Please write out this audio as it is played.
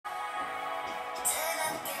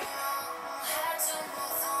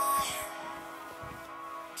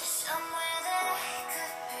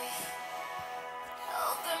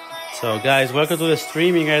So guys, welcome to the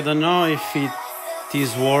streaming. I don't know if it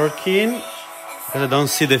is working because I don't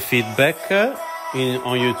see the feedback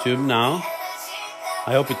on YouTube now.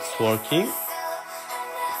 I hope it's working.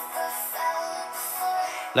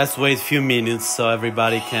 Let's wait a few minutes so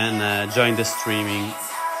everybody can join the streaming.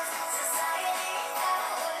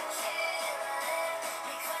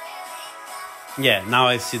 Yeah, now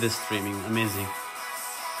I see the streaming. Amazing.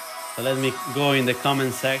 So let me go in the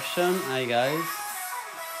comment section. Hi guys.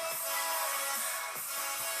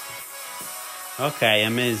 Okay,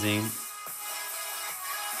 amazing.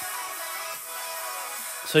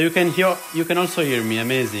 So you can also hear me.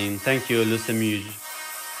 Amazing. Thank you, Lucemuge.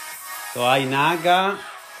 So hi Naga,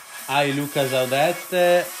 hi Luca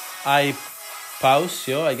Zaudette, hi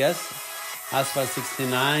Pausio, I guess. Asphalt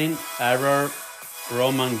 69, Error,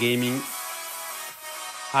 Roman Gaming.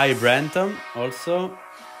 Hi Brenton, also.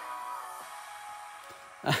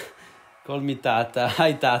 Call me Tata.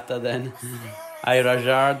 Hi Tata then. Hi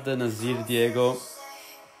Rajard, Nazir, Diego.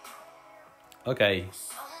 Okay.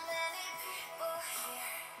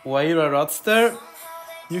 Waira Rodster.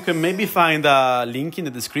 You can maybe find a link in the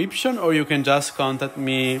description, or you can just contact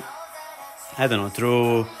me, I don't know,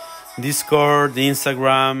 through Discord,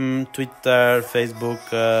 Instagram, Twitter, Facebook,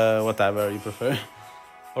 whatever you prefer.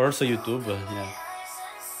 Or also YouTube, yeah.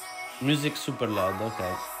 Music super loud,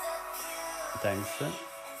 okay. Thanks.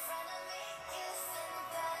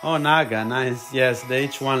 Oh, Naga, nice. Yes, the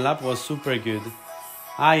H1 lap was super good.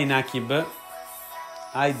 Hi, Nakib.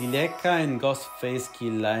 Hi, Dileka and Ghostface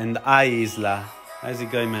Killa. And hi, Isla. How's it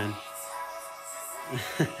going, man?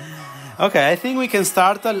 Okay, I think we can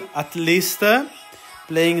start at least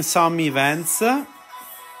playing some events. So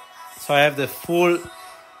I have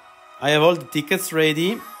all the tickets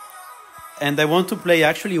ready. And I want to play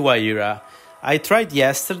actually Waira. I tried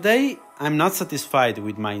yesterday. I'm not satisfied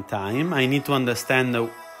with my time. I need to understand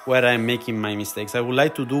where I'm making my mistakes. I would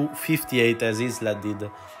like to do 58 as Isla did.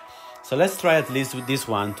 So let's try at least with this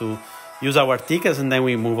one to use our tickets, and then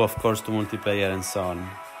we move, of course, to multiplayer and so on.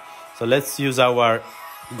 So let's use our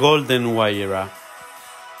golden Waira.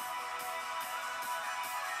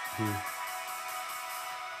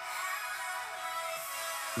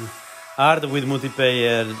 Hard with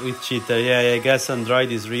multiplayer, with cheater. Yeah, I guess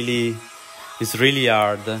Android is really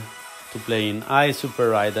hard to play in. Hi, Super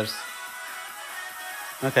Riders.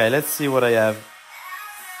 Okay, let's see what I have.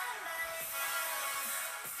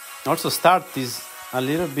 Also, start is a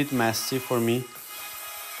little bit messy for me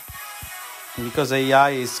because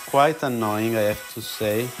AI is quite annoying, I have to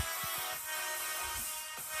say.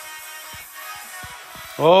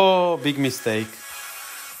 Oh, big mistake.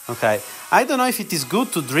 Okay, I don't know if it is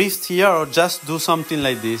good to drift here or just do something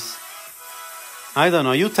like this. I don't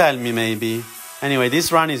know, you tell me maybe. Anyway,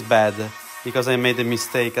 this run is bad because I made a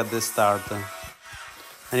mistake at the start.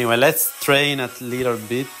 Anyway, let's train a little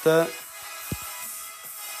bit.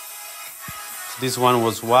 This one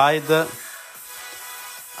was wide.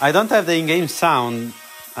 I don't have the in-game sound.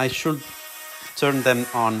 I should turn them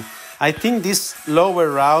on. I think this lower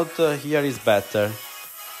route here is better.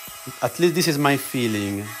 At least this is my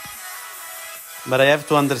feeling. But I have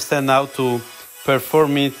to understand how to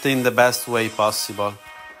perform it in the best way possible.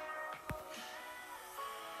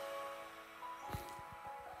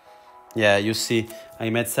 Yeah, you see, I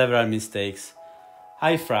made several mistakes.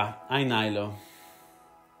 Hi Fra, hi Nilo.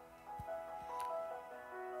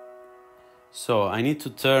 So I need to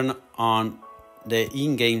turn on the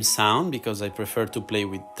in-game sound because I prefer to play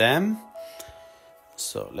with them.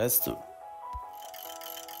 So let's do,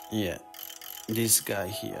 yeah, this guy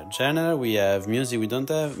here. General, we have music, we don't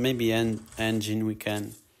have. Maybe engine, we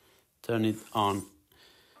can turn it on.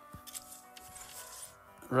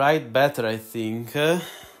 Right, better, I think.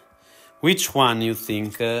 Which one you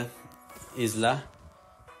think, Isla?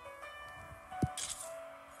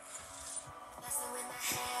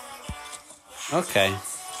 Okay.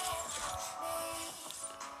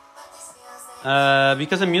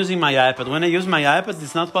 Because I'm using my iPad. When I use my iPad,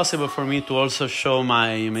 it's not possible for me to also show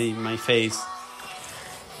my face.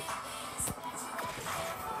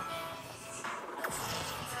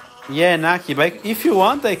 Yeah, Naki, but if you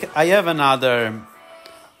want, I have another.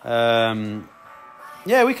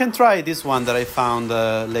 Yeah, we can try this one that I found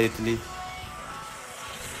lately.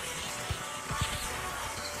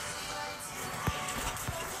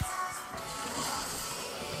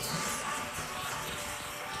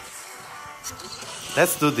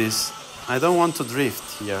 Let's do this. I don't want to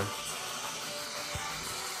drift here.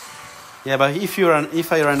 Yeah, but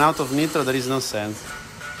if I run out of nitro, there is no sense.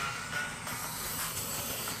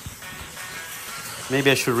 Maybe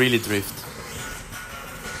I should really drift.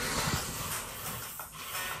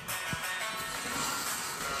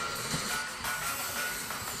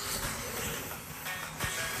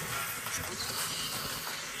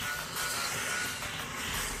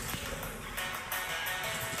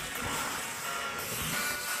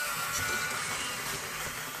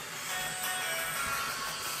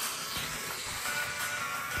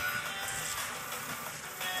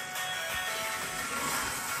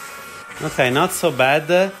 Okay, not so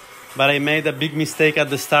bad, but I made a big mistake at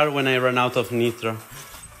the start when I ran out of nitro.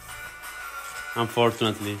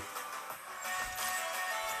 Unfortunately.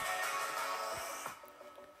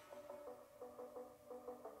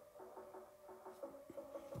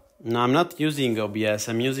 No, I'm not using OBS,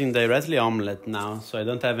 I'm using directly Omlet now, so I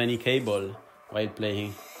don't have any cable while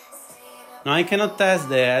playing. No, I cannot test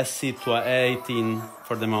the SC18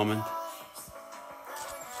 for the moment.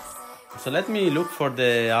 So let me look for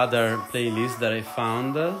the other playlist that I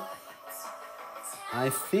found. I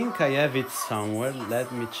think I have it somewhere.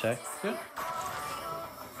 Let me check.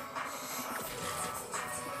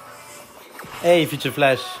 Hey, Future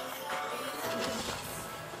Flash.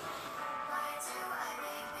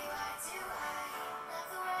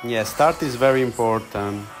 Yeah, start is very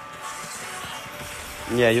important.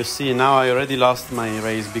 Yeah, you see, now I already lost my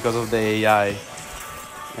race because of the AI.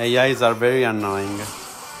 AIs are very annoying.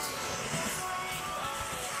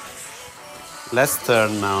 Let's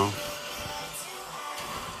turn now.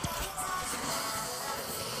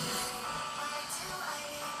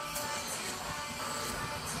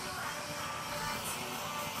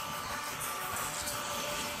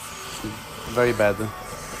 Very bad.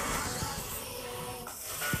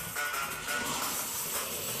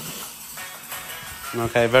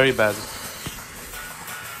 Okay, very bad.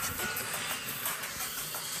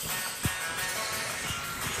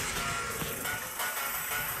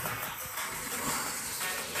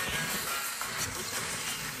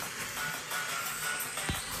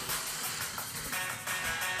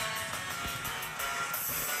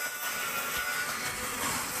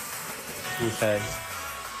 Okay.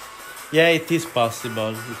 Yeah, it is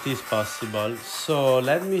possible. It is possible. So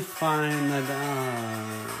let me find.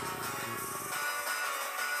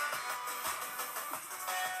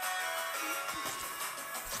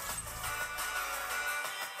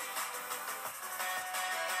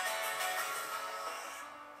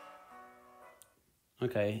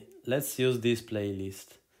 Okay, let's use this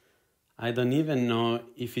playlist. I don't even know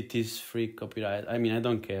if it is free copyright. I mean, I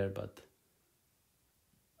don't care, but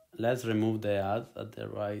let's remove the ad,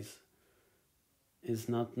 otherwise it's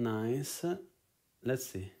not nice. Let's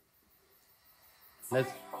see.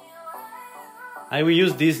 I will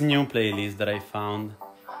use this new playlist that I found.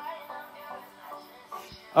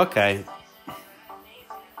 Okay.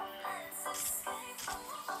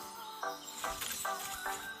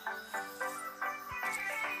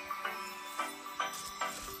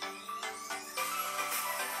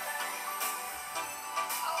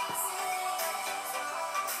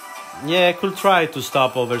 Yeah, I could try to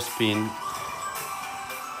stop overspin.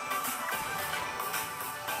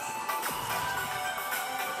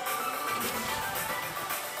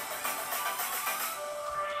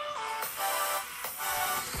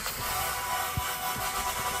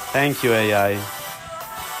 Thank you, AI.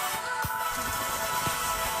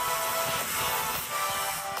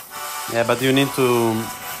 Yeah, but you need to...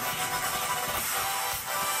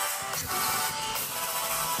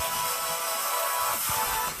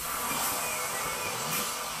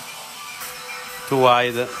 Too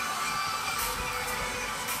wide.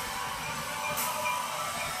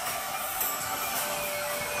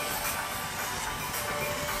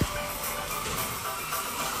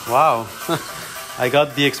 Wow, I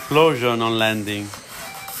got the explosion on landing.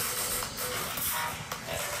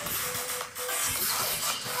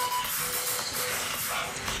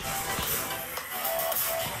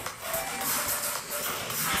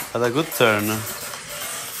 But a good turn.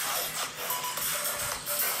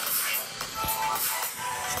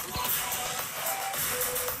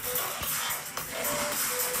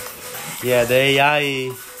 Yeah, the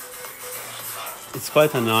AI, it's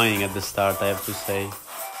quite annoying at the start, I have to say.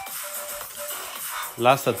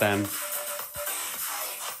 Last attempt.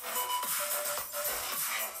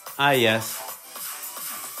 Ah, yes.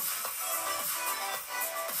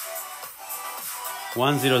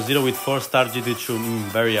 100 with 4-star GT2.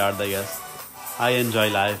 Very hard, I guess. I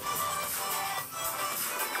enjoy life.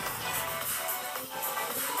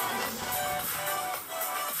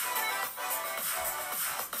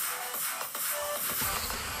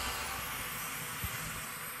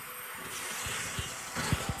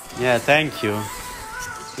 Yeah, thank you.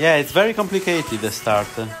 Yeah, it's very complicated, the start.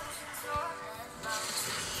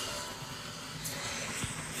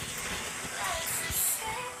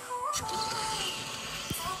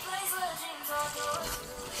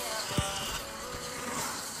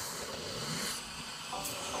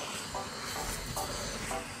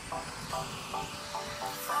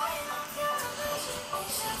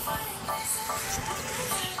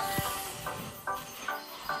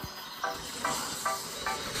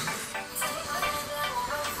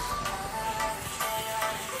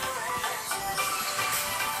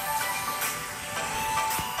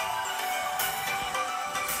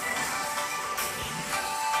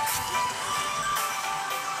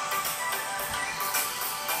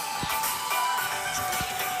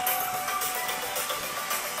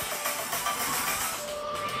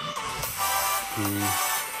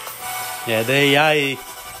 Yeah, the AI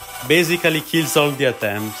basically kills all the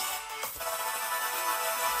attempts.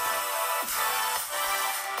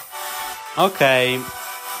 Okay.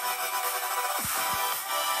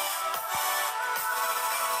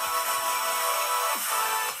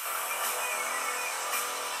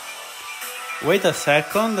 Wait a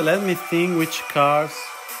second, let me think which cars.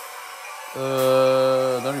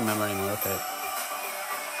 Don't remember anymore, okay.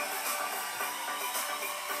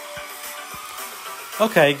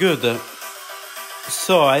 Okay, good.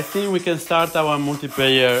 So I think we can start our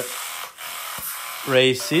multiplayer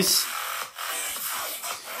races.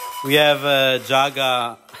 We have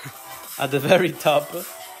Jaga at the very top.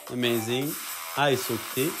 Amazing. Hi,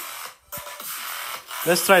 Sukti.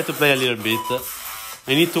 Let's try to play a little bit.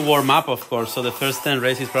 I need to warm up, of course, so the first 10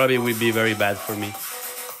 races probably will be very bad for me.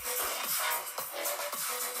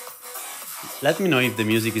 Let me know if the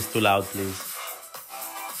music is too loud, please.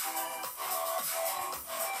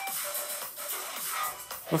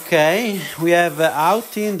 Okay, we have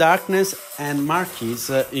Outin, Darkness, and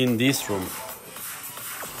Marquis in this room.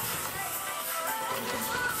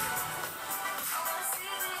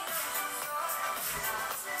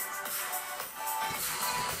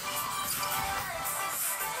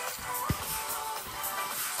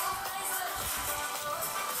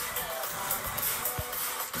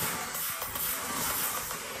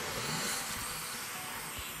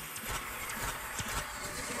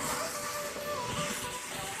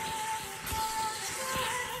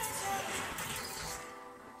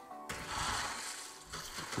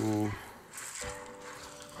 Ooh.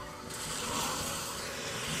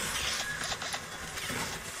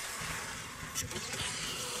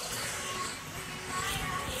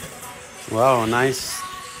 Wow, nice.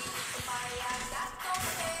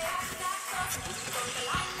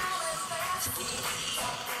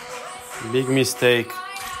 Big mistake.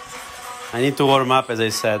 I need to warm up, as I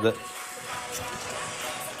said.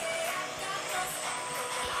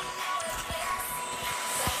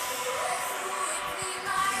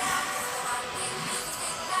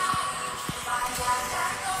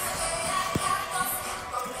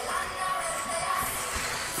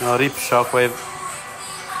 Oh, rip Shockwave.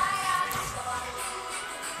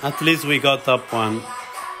 At least we got top one.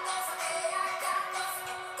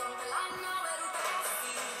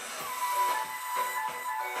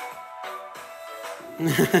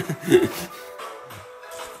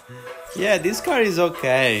 Yeah, this car is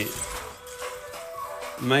okay.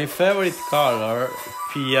 My favorite color,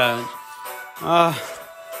 peach.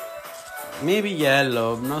 Maybe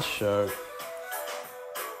yellow, I'm not sure.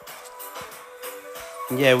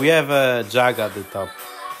 Yeah, we have a Jaga at the top.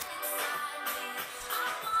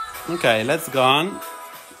 Okay, let's go on.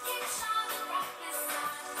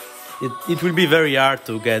 It will be very hard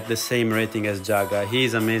to get the same rating as Jaga. He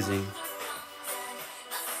is amazing.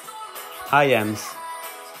 Hi, Ems.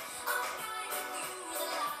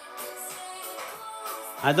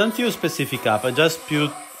 I don't use specific app, I just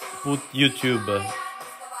put YouTube.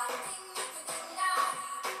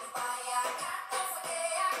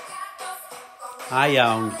 Hi,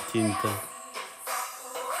 Young Tint.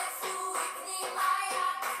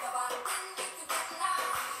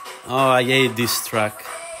 Oh, I hate this track.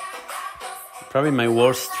 Probably my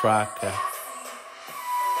worst track.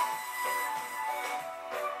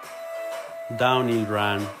 Downhill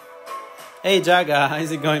run. Hey Jaga,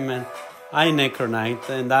 how's it going, man? I Necronite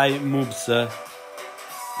and I Moobs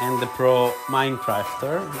and the pro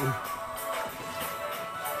Minecrafter.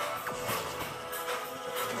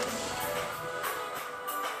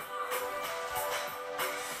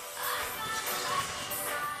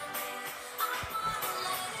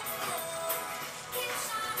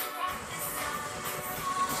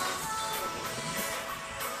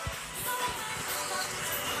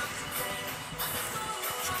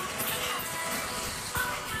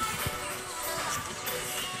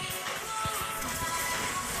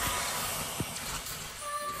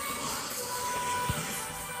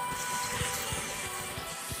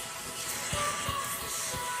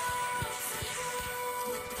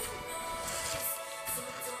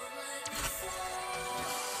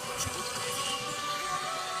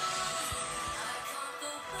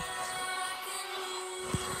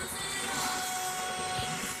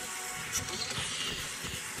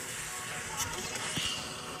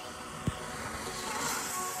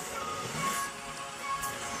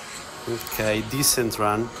 Okay, decent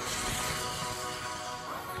run.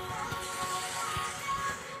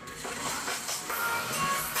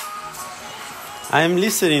 I am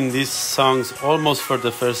listening these songs almost for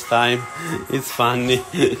the first time. It's funny.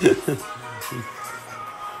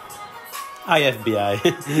 Hi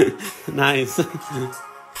FBI. Nice.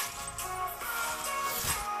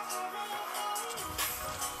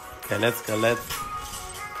 Okay, let's go. Let's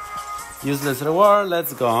useless reward.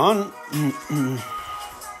 Let's go on.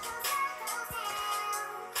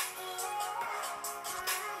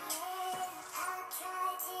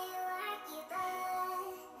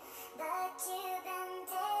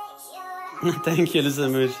 Thank you,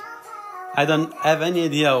 Lusamush. I don't have any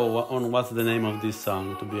idea on what's the name of this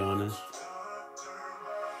song, to be honest.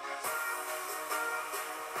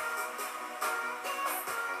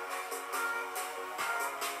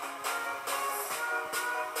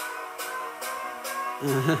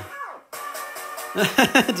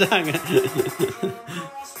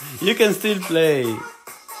 You can still play.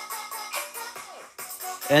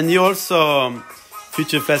 And you also,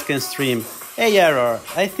 Future Fest, can stream. Hey, Error,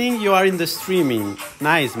 I think you are in the streaming.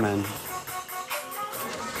 Nice, man.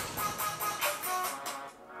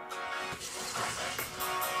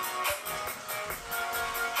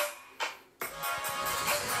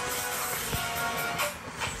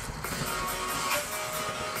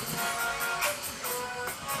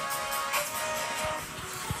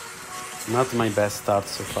 Not my best start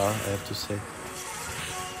so far, I have to say.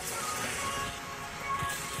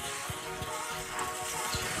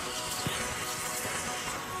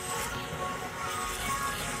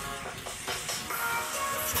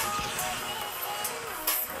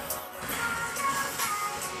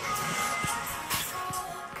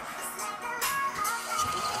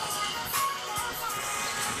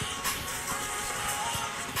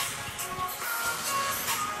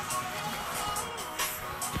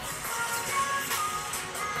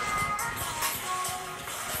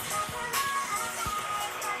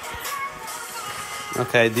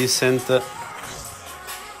 Okay, decent.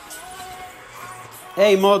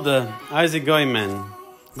 Hey, Mod, how's it going, man?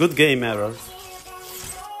 Good game, Error.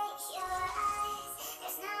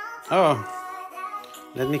 Oh,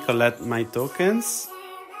 let me collect my tokens.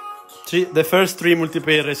 The first 3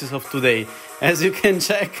 multiplayer races of today. As you can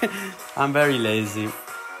check, I'm very lazy.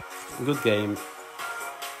 Good game.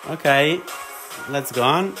 Okay, let's go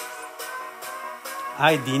on.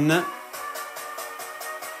 Hi, Dean.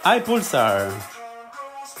 Hi, Pulsar.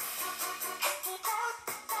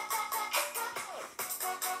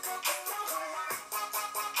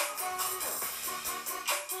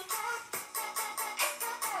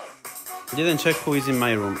 Didn't check who is in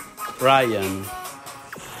my room. Ryan.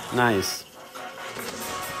 Nice.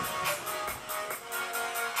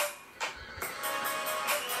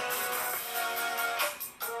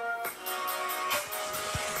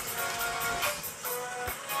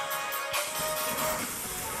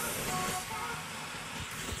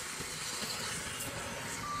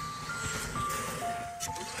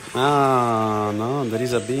 Ah, no, there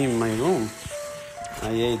is a bee in my room.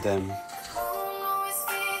 I hate them.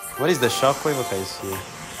 What is the shockwave? Okay, I see.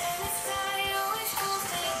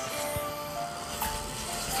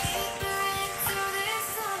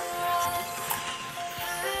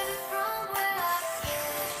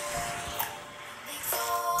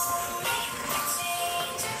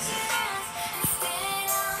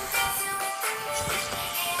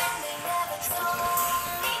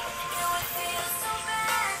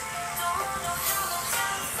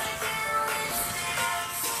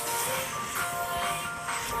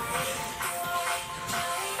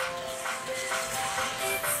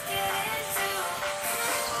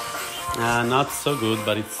 Not so good,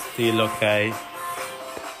 but it's still okay.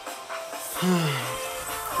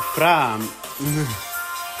 Fra.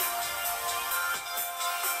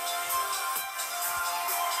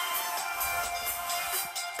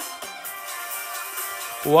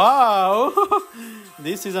 Wow!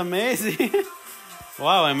 This is amazing.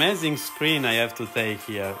 Wow, amazing screen I have to take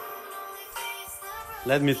here.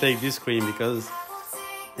 Let me take this screen because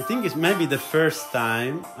I think it's maybe the first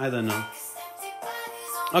time. I don't know.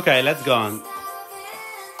 Okay, let's go on.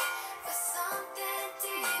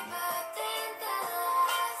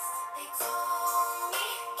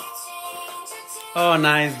 Oh,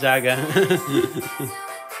 nice, Jaga.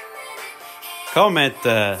 Comet.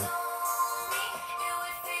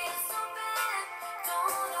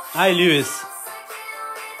 Hi, Lewis.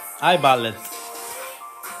 Hi, Ballet.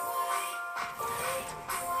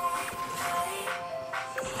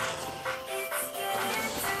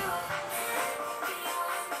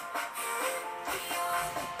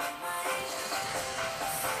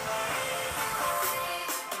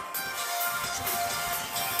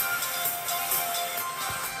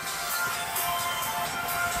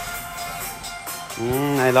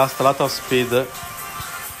 I lost a lot of speed.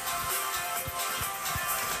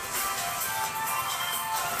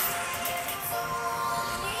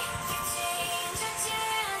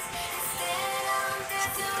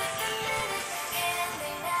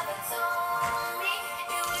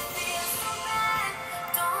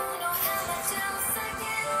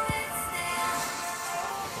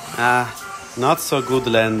 Not so good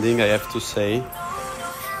landing, I have to say.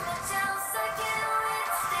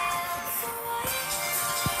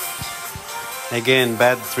 Again,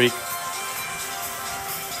 bad trick.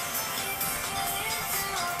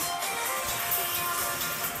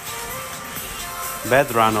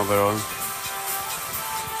 Bad run overall.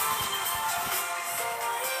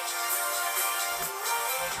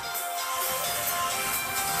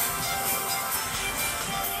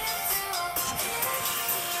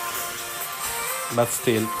 But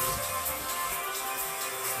still.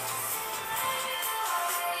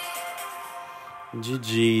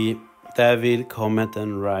 GG, Devil, Comet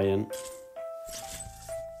and Ryan.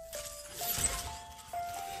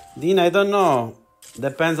 Dean, I don't know.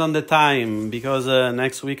 Depends on the time, because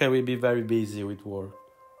next week I will be very busy with work.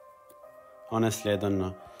 Honestly, I don't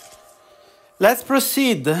know. Let's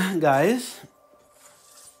proceed, guys.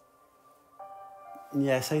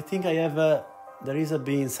 Yes, I think I have a... There is a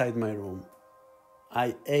bee inside my room.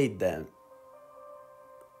 I ate them.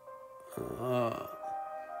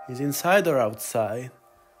 Is inside or outside?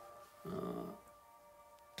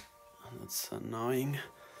 That's annoying.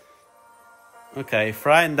 Okay,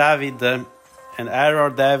 Fry and David and Error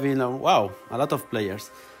Devil. Wow, a lot of players.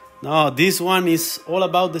 No, this one is all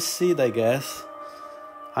about the seed, I guess.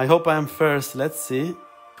 I hope I am first. Let's see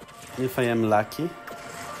if I am lucky.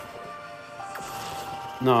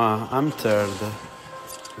 No, I'm third.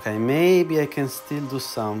 Okay, maybe I can still do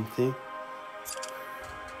something.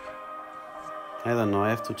 I don't know, I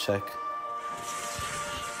have to check.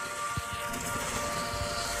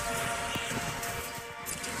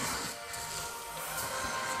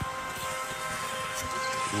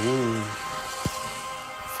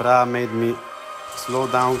 Fra made me slow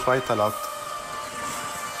down quite a lot.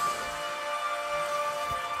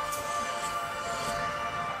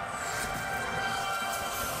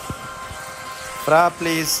 Fra,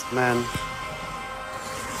 please, man.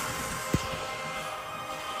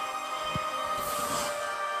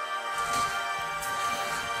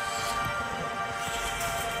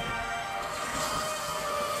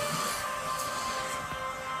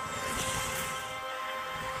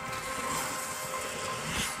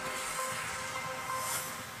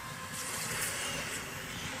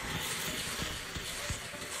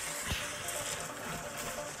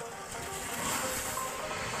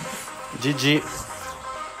 GG.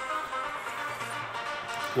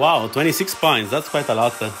 Wow, 26 points. That's quite a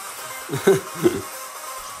lot.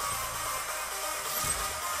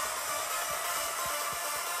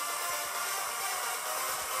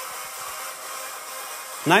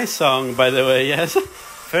 Nice song, by the way, yes.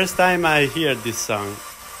 First time I hear this song.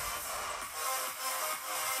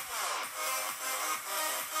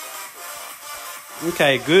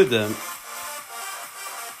 Okay, good.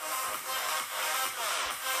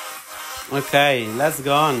 Okay, let's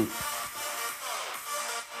go on.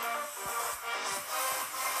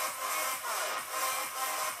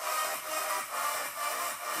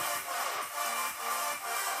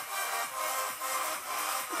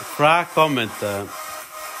 Fra comment.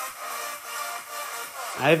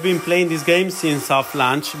 I've been playing this game since soft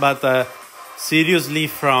launch, but seriously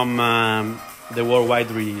from the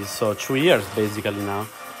worldwide release, so 3 years basically now.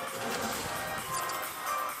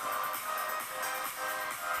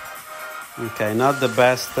 Okay, not the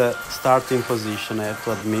best starting position, I have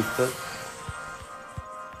to admit.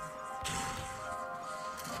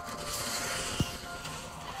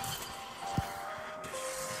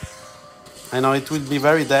 I know it will be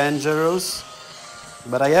very dangerous,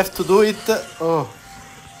 but I have to do it. Oh.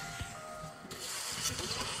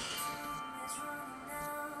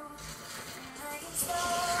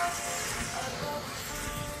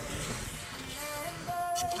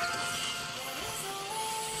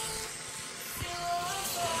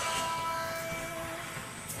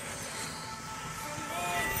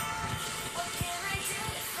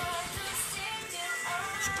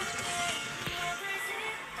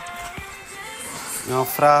 No,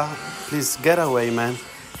 Fra, please get away, man.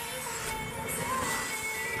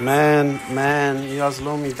 Man, you are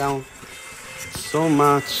slowing me down so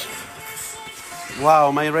much.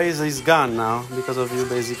 Wow, my race is gone now because of you,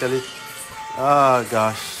 basically. Oh,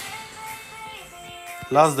 gosh.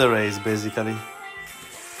 Lost the race, basically.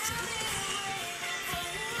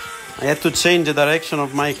 I had to change the direction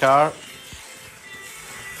of my car.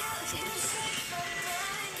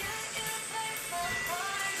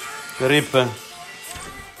 RIP.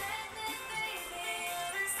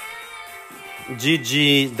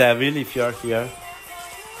 GG Devil, if you are here.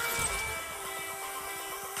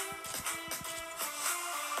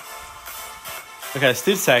 Okay,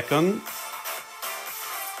 still second.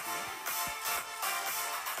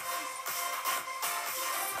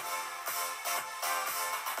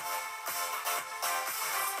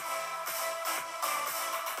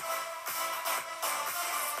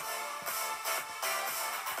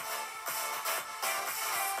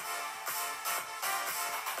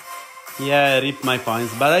 Yeah, rip my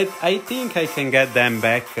points. But I think I can get them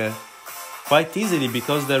back quite easily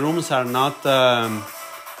because the rooms are not...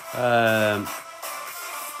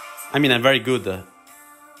 I mean, I'm very good.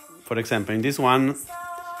 For example, in this one,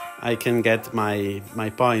 I can get my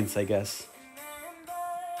points, I guess.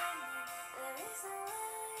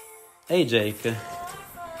 Hey, Jake.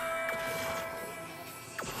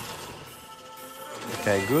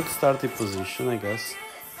 Okay, good starting position, I guess.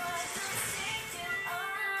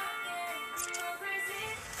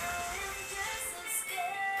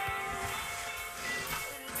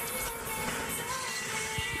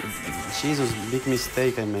 Jesus, big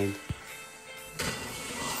mistake I made.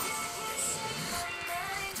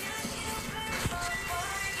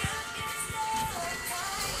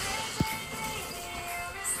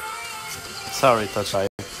 Sorry, Tachai.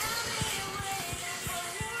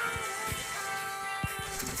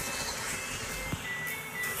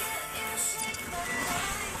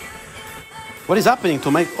 What is happening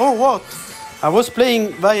to my... Oh, what? I was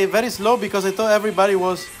playing very slow because I thought everybody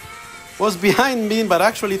was behind me, but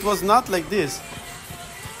actually it was not like this.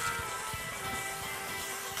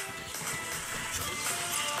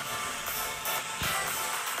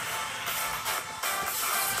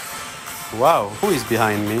 Wow, who is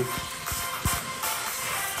behind me?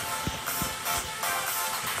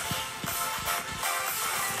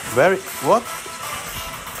 What?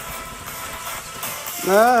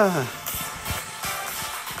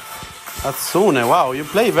 Hatsune, wow, you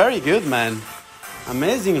play very good, man.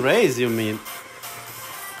 Amazing race, you mean.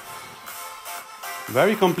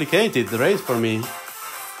 Very complicated race for me.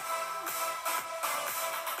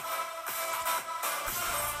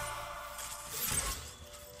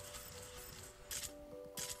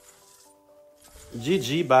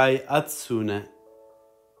 GG by Hatsune.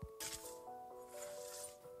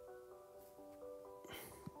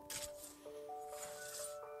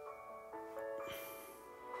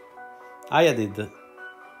 I did.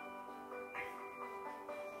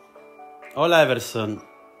 Hola, Everson.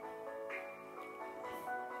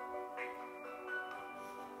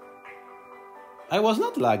 I was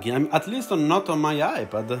not lagging. I'm at least not on my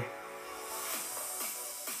iPad.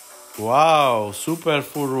 Wow, super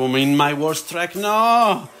full room in my worst track.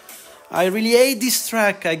 No! I really hate this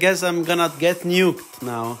track. I guess I'm gonna get nuked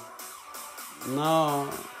now. No.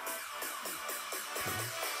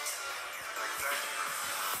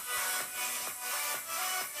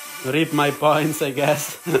 Rip my points, I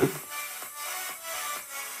guess.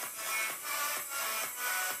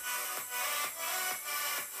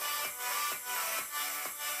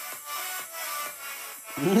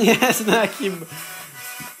 Yes, Nakib.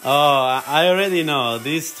 Oh, I already know.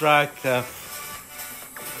 This track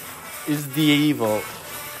is the evil.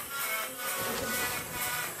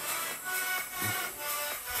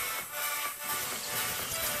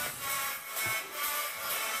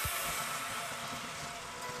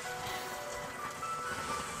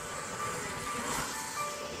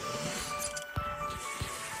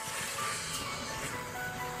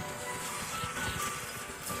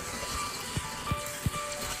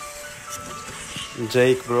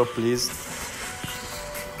 Jake, bro, please.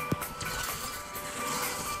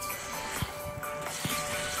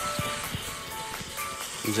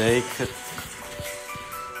 Jake.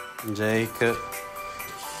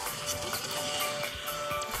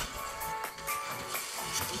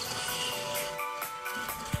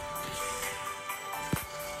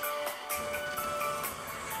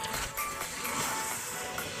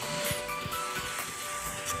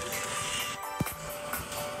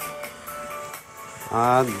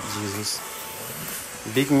 Ah, Jesus.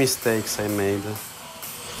 Big mistakes I made.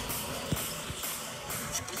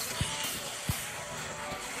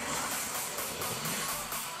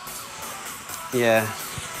 Yeah.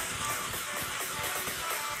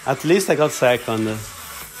 At least I got second.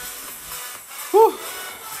 Whew.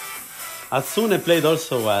 Hatsune played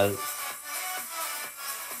also well.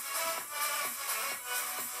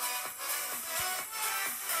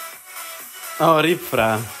 Oh,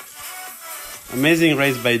 Ripfra. Amazing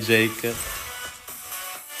race by Jake.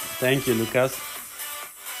 Thank you, Lucas.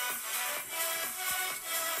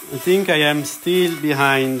 I think I am still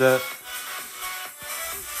behind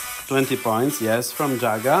 20 points, yes, from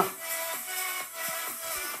Jaga.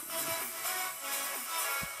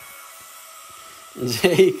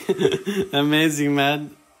 Jake, amazing,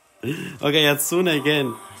 man. Okay, Hatsune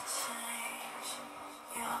again.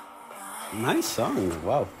 Nice song,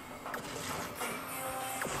 wow.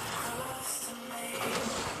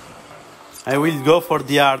 I will go for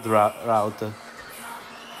the hard route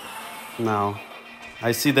now.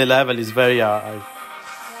 I see the level is very high.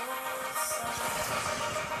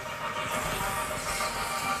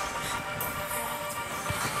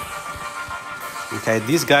 Okay,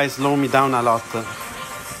 these guys slow me down a lot.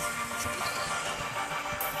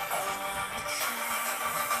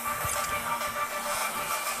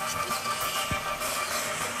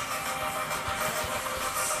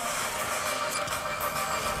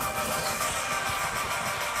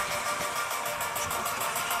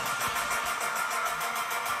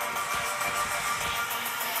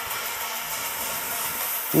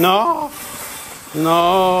 No,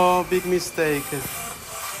 no, big mistake.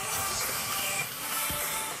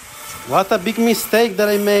 What a big mistake that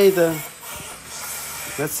I made.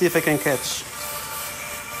 Let's see if I can catch.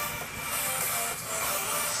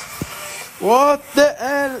 What the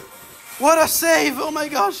hell? What a save! Oh my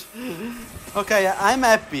gosh! Okay, I'm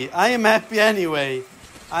happy. I am happy anyway.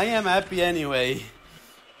 I am happy anyway.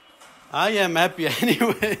 I am happy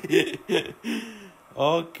anyway.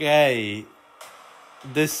 Okay.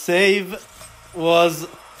 The save was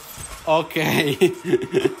okay.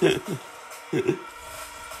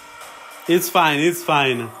 It's fine, it's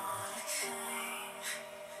fine.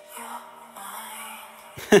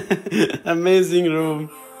 Amazing room.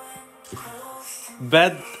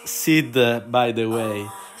 Bad seed, by the way.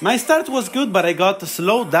 My start was good, but I got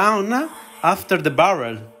slowed down after the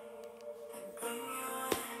barrel.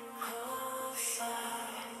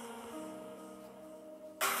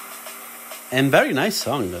 And very nice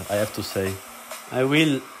song, I have to say. I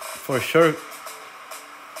will for sure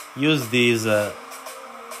use this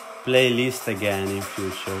playlist again in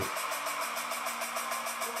future.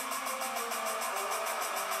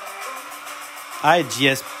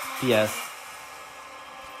 IGSPS.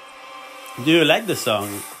 Do you like the song?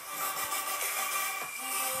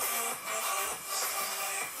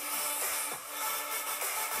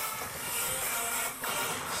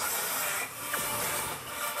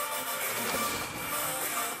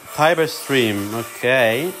 Tiber Stream,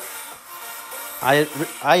 okay.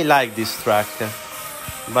 I like this track,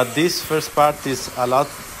 but this first part is a lot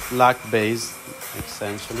luck based,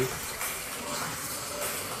 essentially.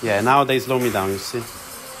 Yeah, now they slow me down, you see.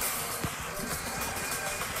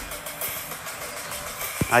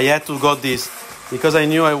 I had to go this because I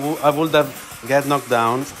knew I would have get knocked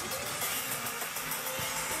down.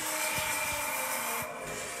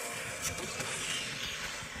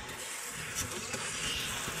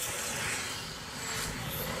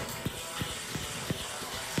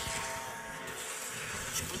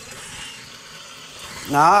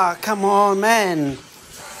 Ah, come on, man.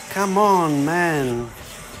 Come on, man.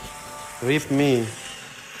 Rip me.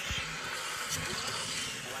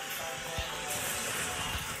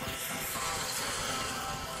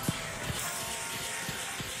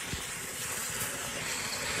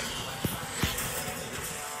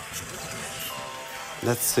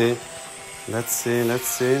 Let's see. Let's see, let's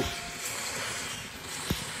see.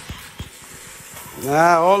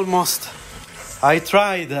 Ah, almost. I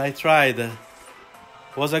tried.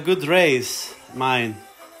 Was a good race, mine.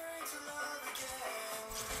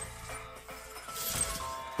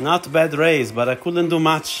 Not bad race, but I couldn't do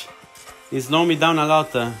much. It slowed me down a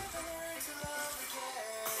lot.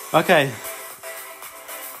 Okay.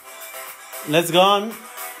 Let's go on.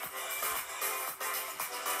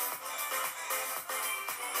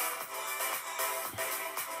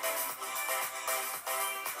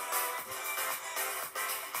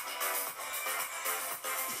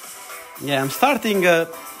 Yeah, I'm starting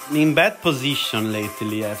in bad position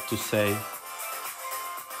lately, I have to say.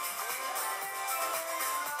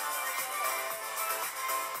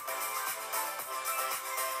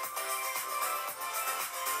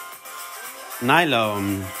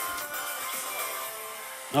 Nylon.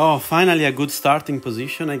 Oh, finally a good starting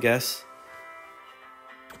position, I guess.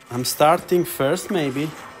 I'm starting first, maybe.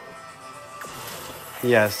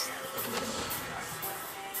 Yes.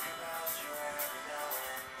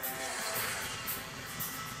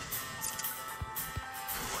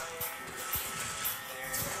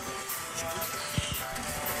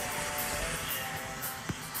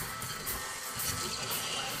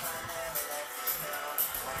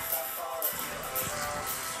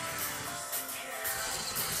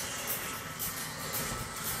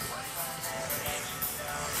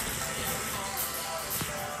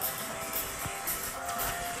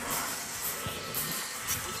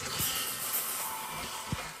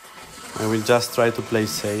 I will just try to play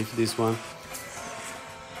safe this one.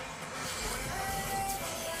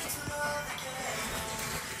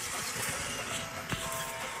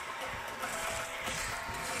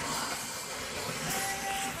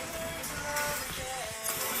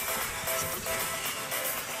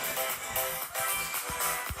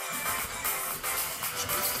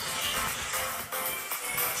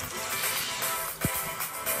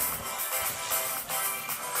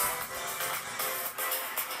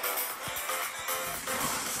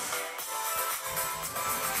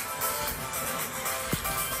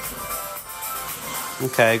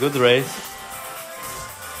 Okay, good race.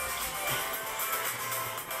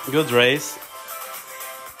 Good race.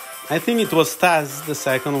 I think it was Taz, the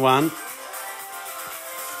second one.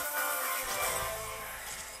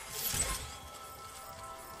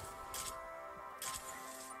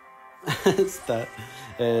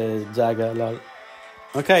 Jaga, lol.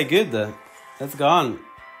 Okay, good. Let's go on.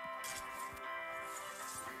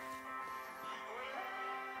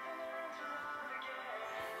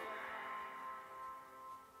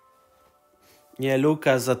 Yeah,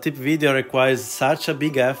 Lucas, a tip video requires such a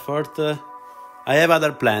big effort. I have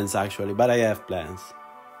other plans, actually, but I have plans.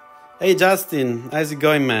 Hey, Justin, how's it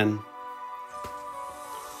going, man?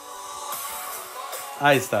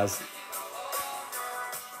 Hi, Stas.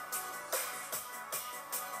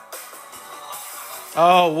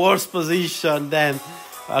 Oh, worst position, damn.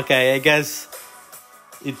 Okay, I guess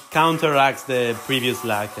it counteracts the previous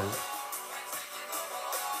lack.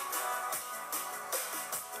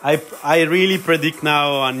 I really predict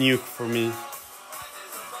now a nuke for me.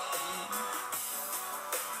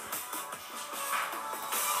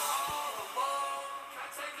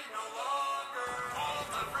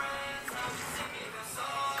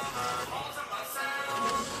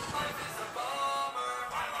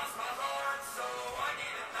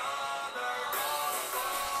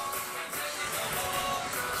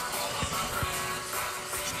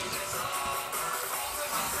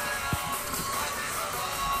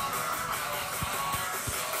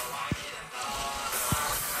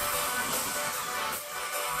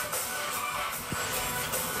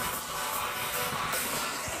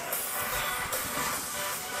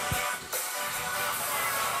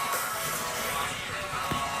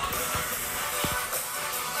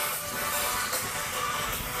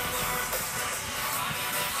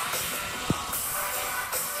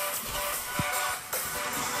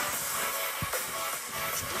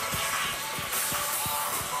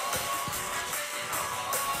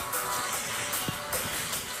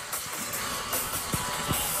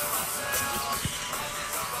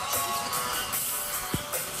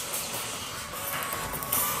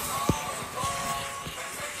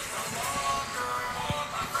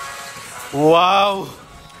 Wow,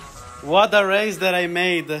 what a race that I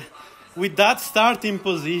made with that starting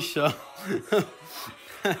position.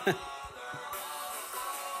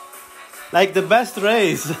 Like the best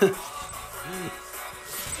race.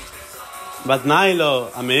 But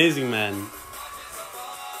Nilo, amazing, man.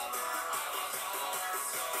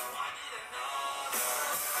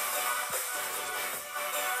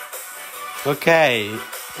 Okay.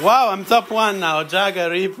 Wow, I'm top 1 now. Jaga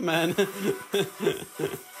rip, man.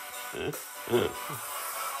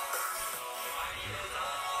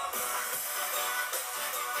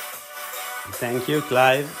 Thank you,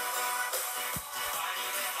 Clive.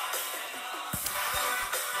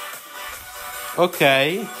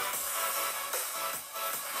 Okay.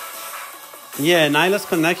 Yeah, Nyla's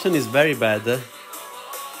connection is very bad.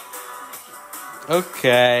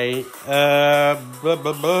 Okay.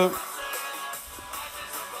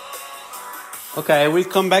 Okay, I will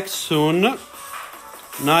come back soon.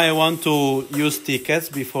 Now I want to use tickets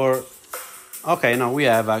before... Okay, no, we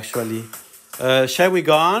have actually. Shall we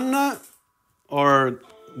go on? Or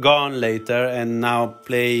go on later and now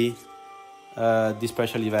play this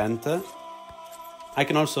special event? I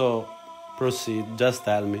can also proceed, just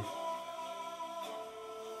tell me.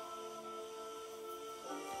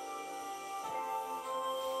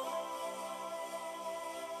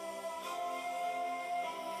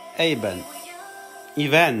 Hey Ben,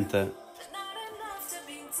 event.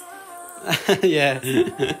 Yeah.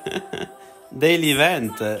 Daily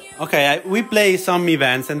event. Okay, we play some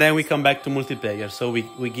events and then we come back to multiplayer. So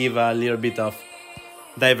we give a little bit of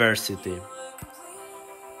diversity.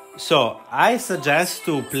 So I suggest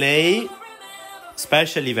to play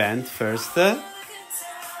special event first.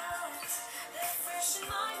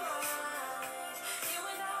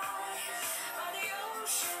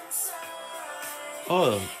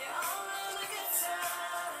 Oh.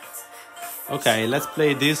 Okay, let's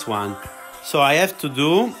play this one. So I have to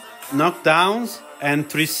do knockdowns and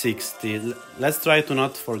 360. Let's try to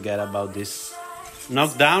not forget about this.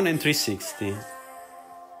 Knockdown and 360.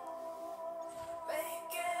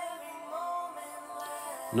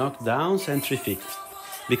 Knockdowns and 360.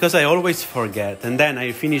 Because I always forget. And then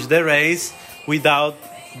I finish the race without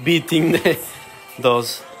beating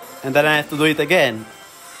those. And then I have to do it again.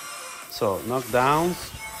 So,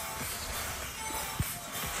 knockdowns.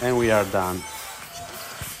 And we are done.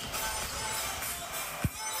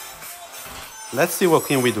 Let's see what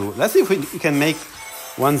can we do. Let's see if we can make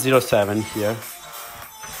 107 here.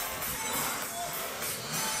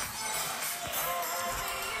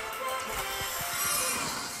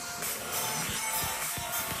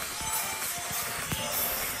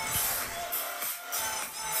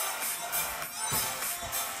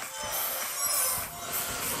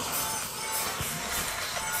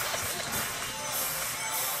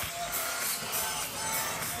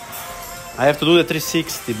 I have to do the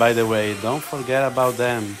 360, by the way. Don't forget about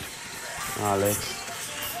them, Alex.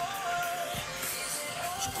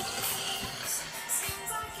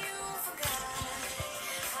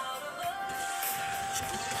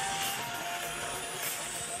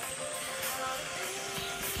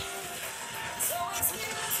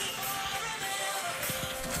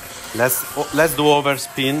 Let's do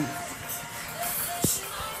overspin.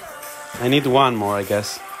 I need one more, I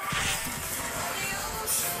guess.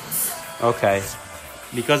 Okay,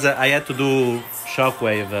 because I had to do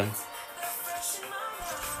shockwave.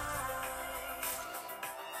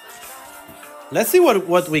 Let's see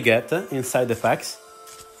what we get inside the packs.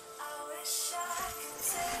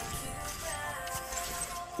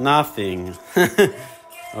 Nothing.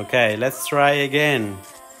 Okay, let's try again.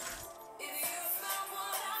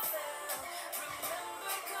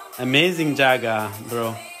 Amazing Jaga,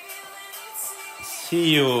 bro.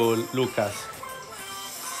 See you, Lucas.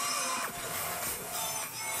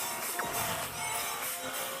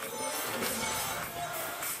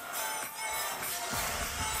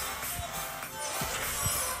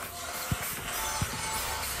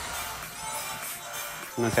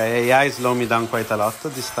 Okay, AI slowed me down quite a lot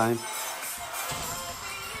this time.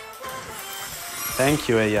 Thank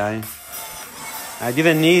you, AI. I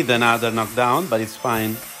didn't need another knockdown, but it's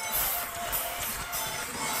fine.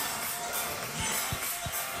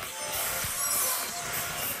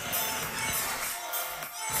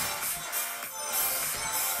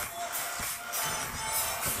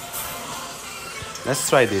 Let's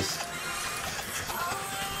try this.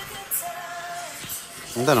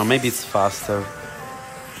 I don't know, maybe it's faster.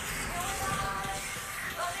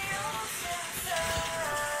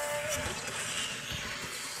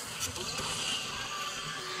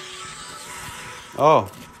 Oh,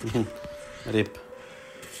 rip.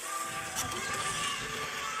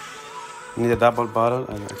 Need a double barrel?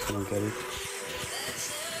 I actually don't get it.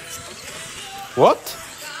 What?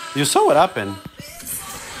 You saw what happened?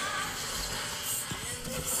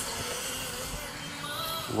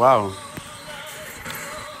 Wow.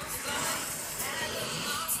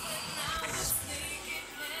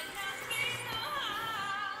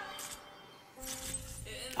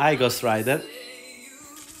 Hi, Ghost Rider.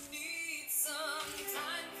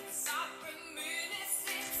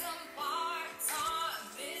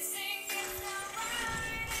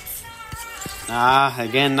 Ah,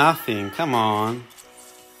 again, nothing. Come on.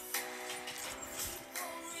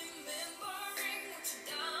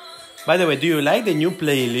 By the way, do you like the new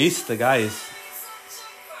playlist, guys?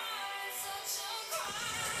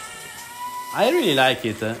 I really like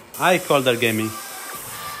it. Hi, Colder Gaming.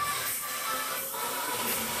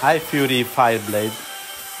 Hi, Fury Fireblade.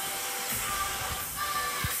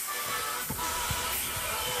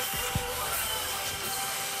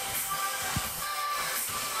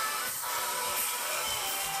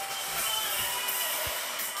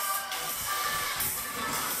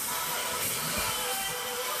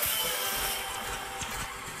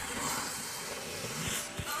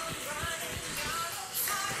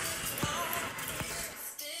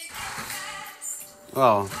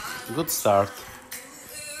 Well, good start.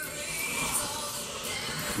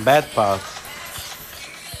 Bad path.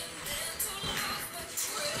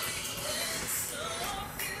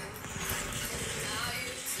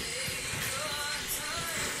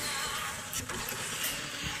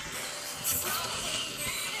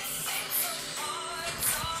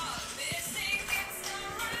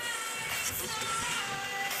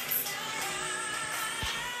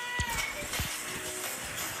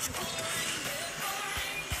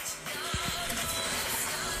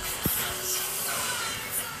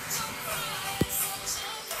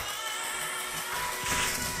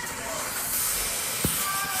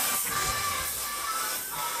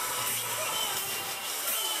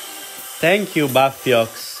 Thank you,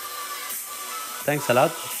 Buffyox. Thanks a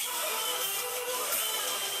lot.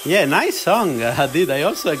 Yeah, nice song, Hadid. I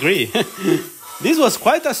also agree. This was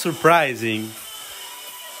quite a surprising.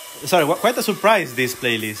 Sorry, quite a surprise, this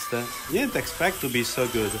playlist. Didn't expect to be so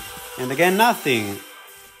good. And again, nothing.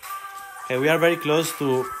 Okay, we are very close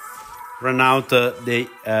to run out the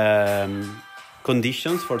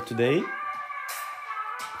conditions for today.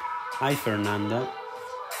 Hi, Fernanda.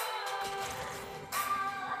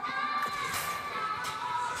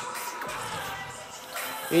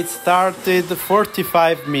 It started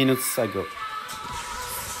 45 minutes ago.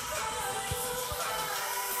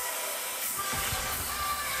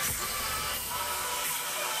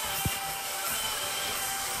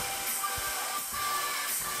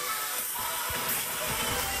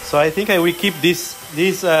 So I think I will keep this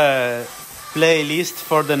playlist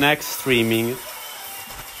for the next streaming,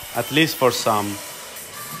 at least for some.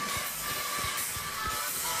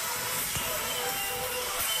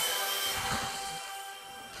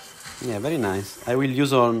 Yeah, very nice. I will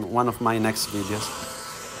use on one of my next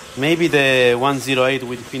videos. Maybe the 108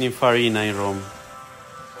 with Pininfarina in Rome.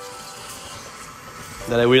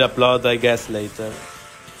 That I will upload, I guess, later.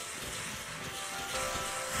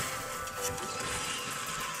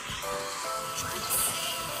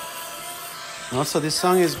 Also, this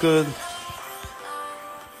song is good.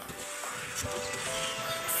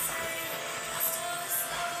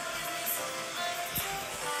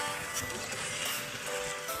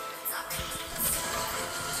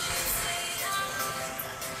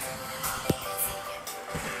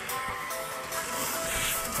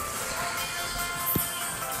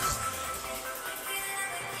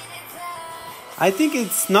 I think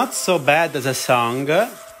it's not so bad as a song,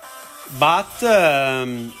 but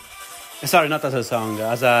sorry, not as a song,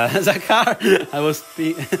 as a car. I was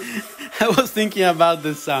thinking about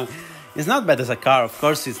this song. It's not bad as a car. Of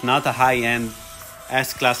course, it's not a high-end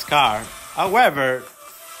S-class car. However,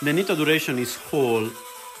 the nitro duration is cool,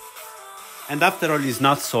 and after all, it's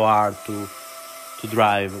not so hard to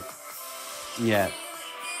drive. Yeah,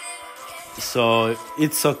 so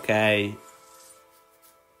it's okay.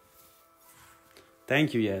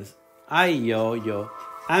 Thank you, yes. Hi, yo.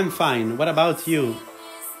 I'm fine. What about you?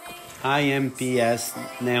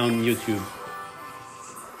 IMPS Neon YouTube.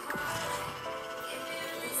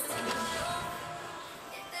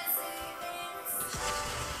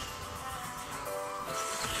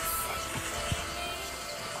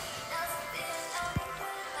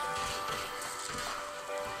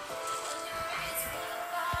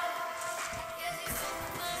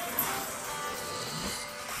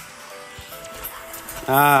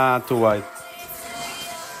 Ah, too white.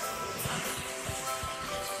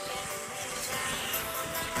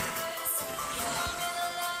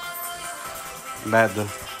 Bad.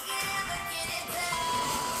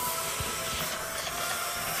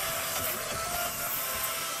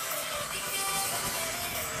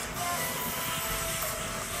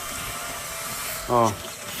 Oh.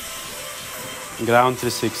 Ground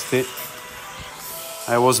 360.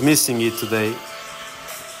 I was missing it today.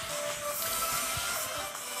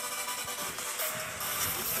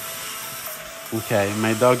 Okay,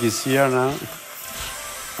 my dog is here now.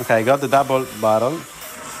 Okay, I got the double barrel.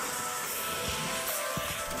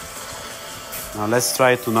 Now let's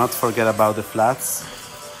try to not forget about the flats.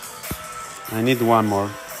 I need one more.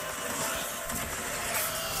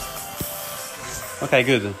 Okay,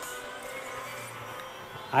 good.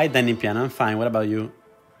 Hi, Danny Piano, I'm fine. What about you?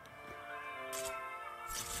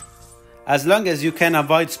 As long as you can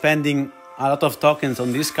avoid spending a lot of tokens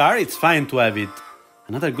on this car, it's fine to have it.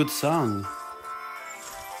 Another good song.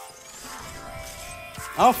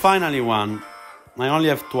 Oh, finally one. I only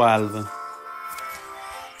have 12.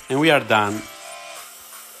 And we are done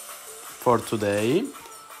for today.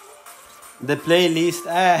 The playlist...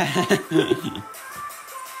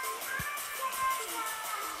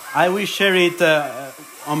 I will share it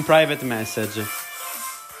on private message.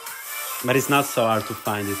 But it's not so hard to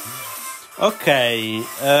find it. Okay.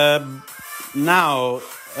 Now,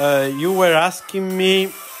 you were asking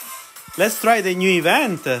me... Let's try the new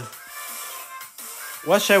event.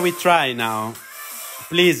 What shall we try now?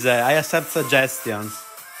 Please, I accept suggestions.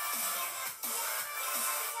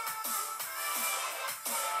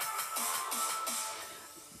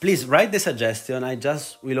 Please write the suggestion. I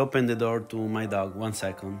just will open the door to my dog. 1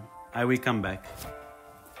 second. I will come back.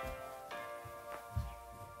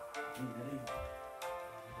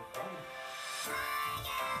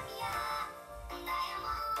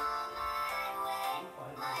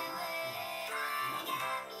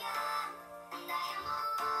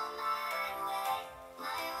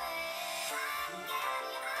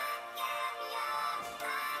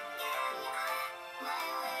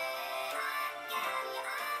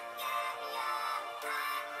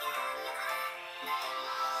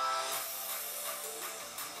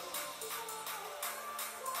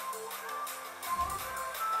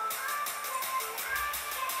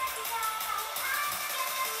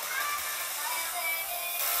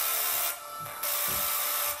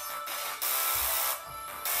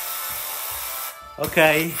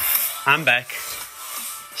 Okay, I'm back.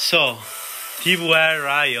 So, Teamwear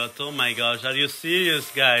Riot, oh my gosh, are you serious,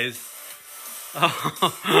 guys?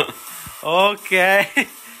 Oh, okay.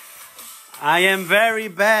 I am very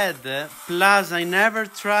bad. Plus, I never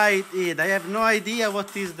tried it. I have no idea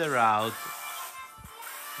what is the route.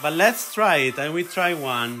 But let's try it. I will try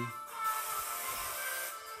one.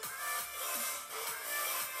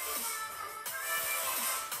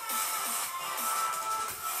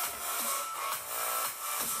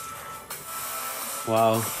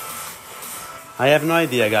 Wow. I have no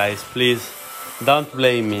idea, guys. Please, don't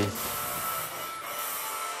blame me.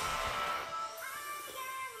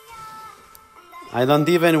 I don't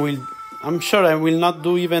even will... I'm sure I will not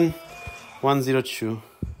do even 102.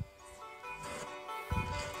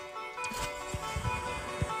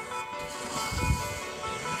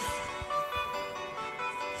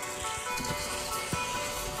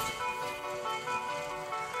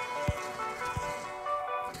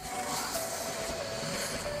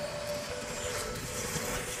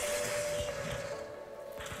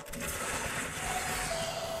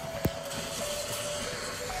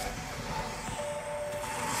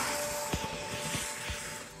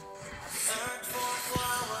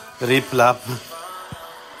 Rip lap.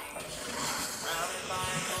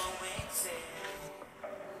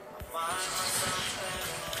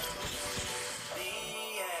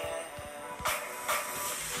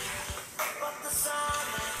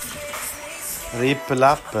 Rip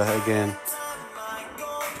lap again.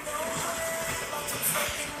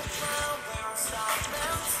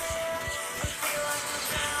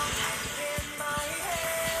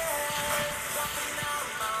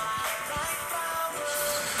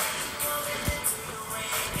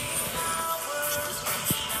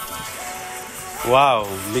 Wow,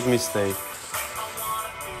 big mistake.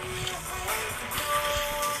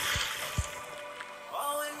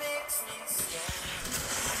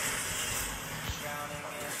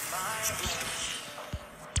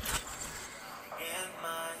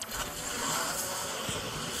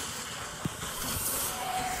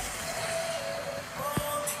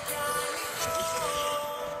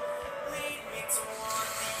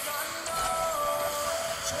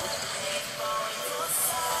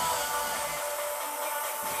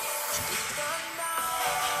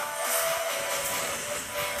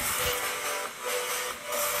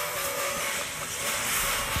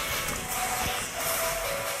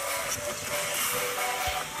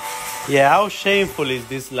 Yeah, how shameful is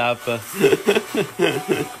this lap?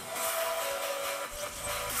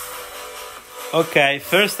 Okay,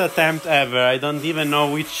 first attempt ever. I don't even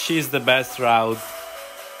know which is the best route.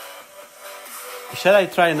 Shall I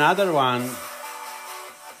try another one?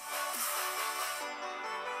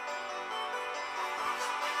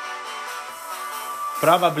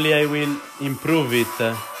 Probably I will improve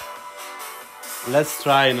it. Let's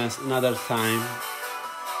try another time.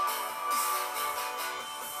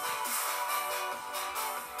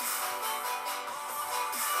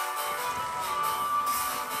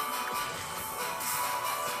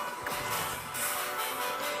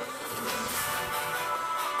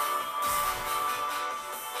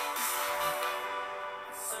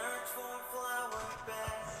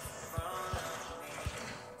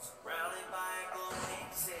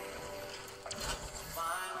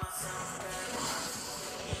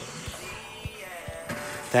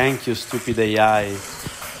 Thank you, stupid AI.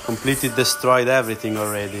 Completely destroyed everything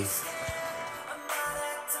already.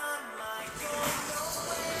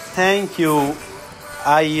 Thank you,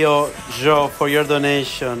 Ayo Joe, for your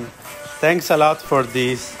donation. Thanks a lot for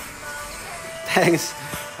this. Thanks.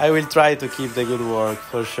 I will try to keep the good work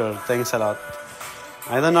for sure. Thanks a lot.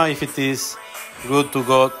 I don't know if it is good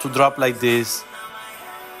to drop like this.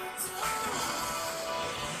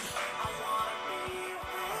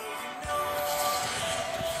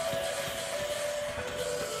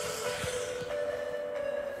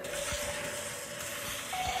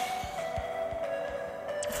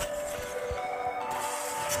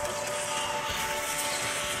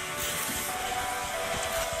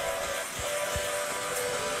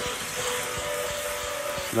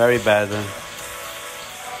 Very bad.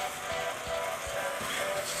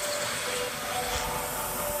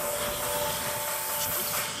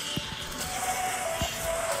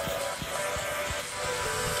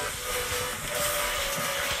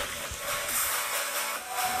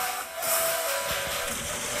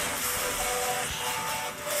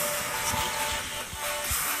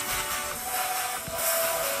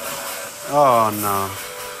 Oh no.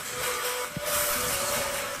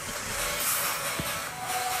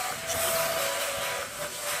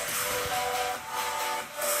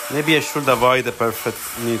 Maybe I should avoid the perfect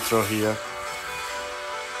nitro here.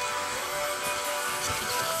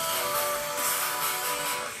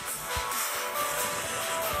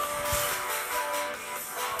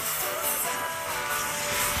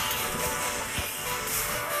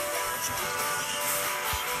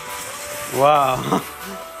 Wow.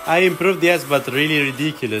 I improved, yes, but really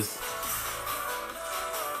ridiculous.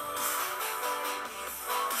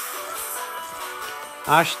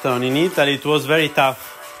 Ashton, in Italy it was very tough.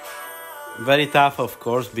 Very tough, of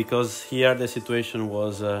course, because here the situation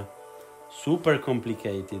was super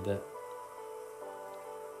complicated.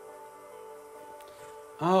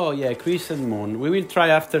 Oh yeah, Crescent Moon. We will try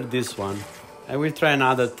after this one. I will try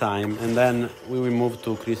another time and then we will move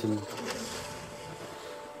to Crescent.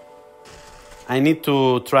 I need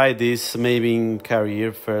to try this maybe in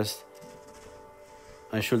career first.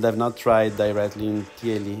 I should have not tried directly in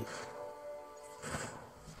TLE.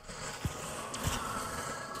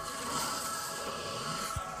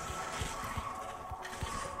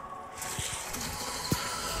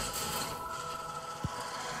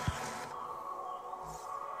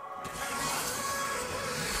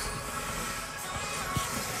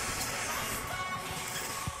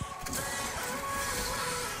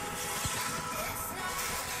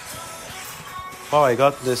 Oh, I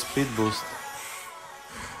got the speed boost.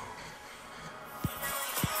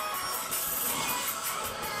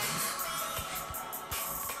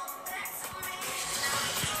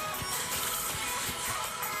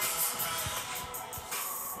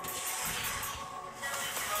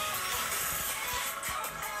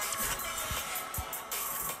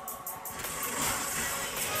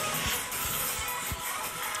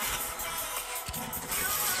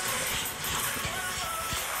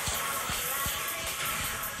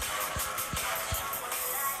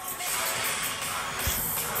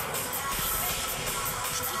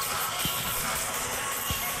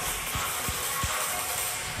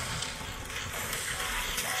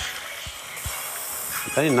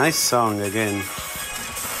 Very nice song again.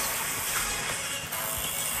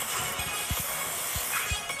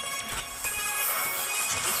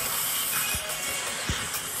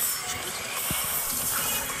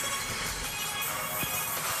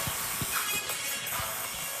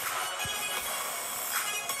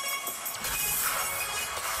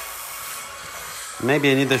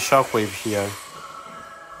 Maybe I need a shockwave here.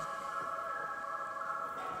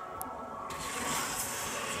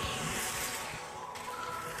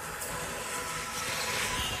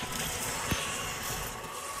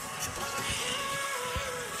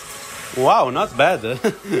 Wow, not bad.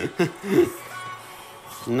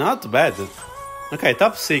 Not bad. Okay,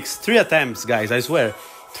 top 6. 3 attempts, guys, I swear.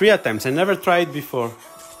 3 attempts. I never tried before.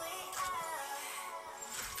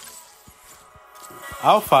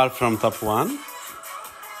 How far from top 1?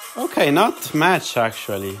 Okay, not much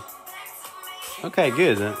actually. Okay,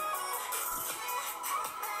 good.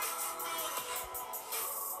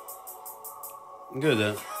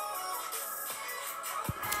 Good.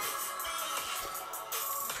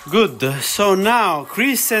 Good. So now,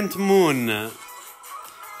 Crescent Moon.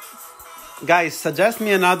 Guys, suggest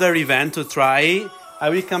me another event to try. I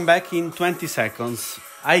will come back in 20 seconds.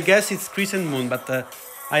 I guess it's Crescent Moon, but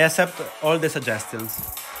I accept all the suggestions.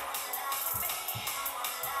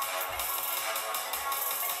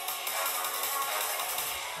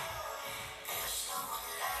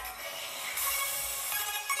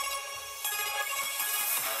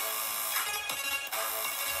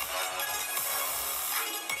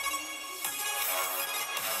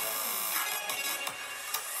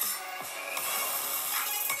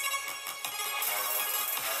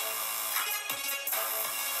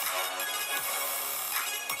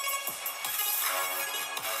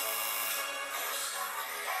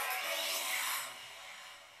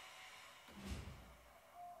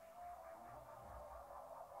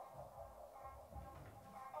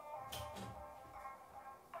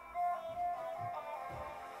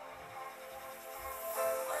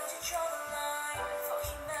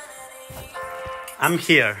 I'm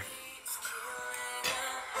here.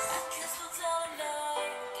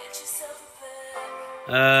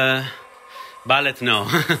 Ballet, no.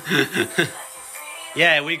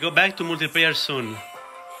 Yeah, we go back to multiplayer soon.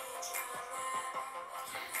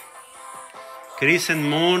 Crescent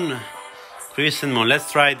Moon. Crescent Moon.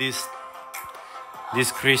 Let's try this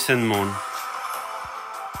Crescent Moon.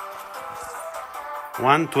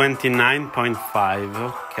 129.5.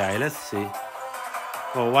 Okay, let's see.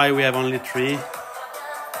 Oh, why we have only 3?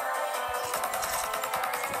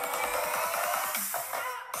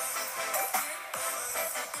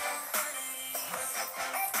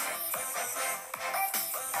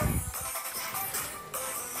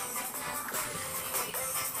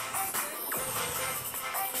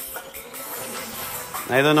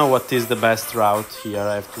 I don't know what is the best route here,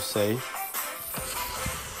 I have to say.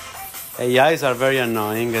 AIs are very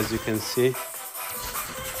annoying, as you can see.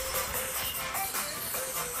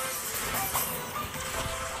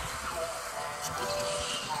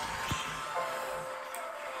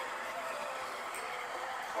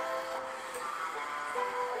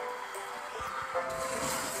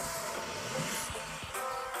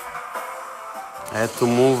 I had to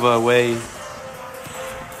move away.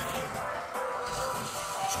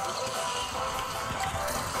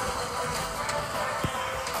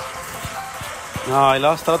 No, I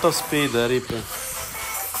lost a lot of speed, rip.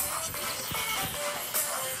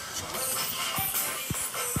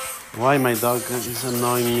 Why my dog is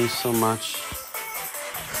annoying me so much?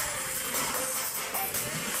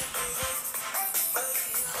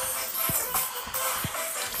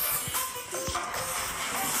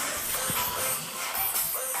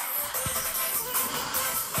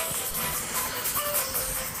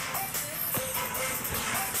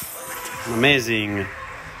 Amazing.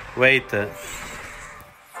 Wait.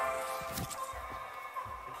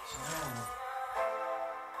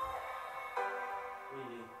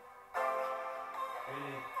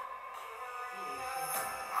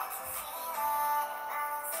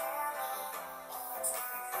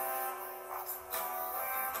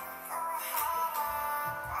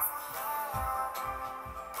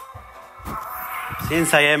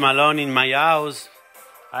 Since I am alone in my house,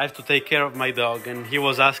 I have to take care of my dog, and he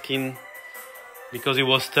was asking because he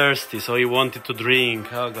was thirsty, so he wanted to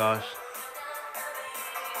drink. Oh gosh.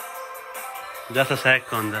 Just a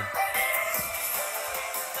second.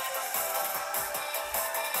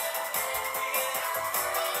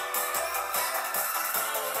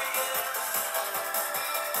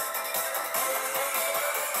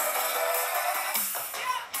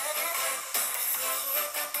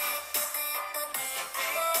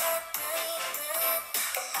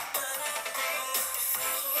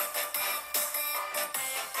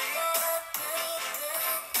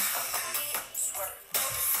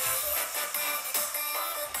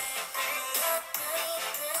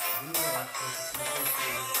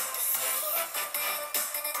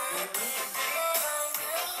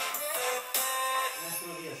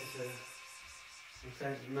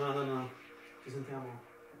 No, ci sentiamo.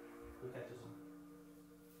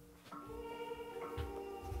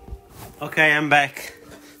 Okay, I'm back.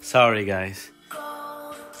 Sorry, guys.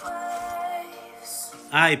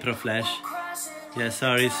 Hi, Proflash. Yeah,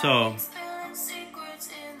 sorry, so...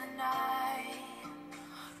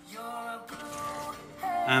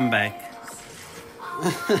 I'm back.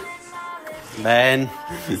 Ben.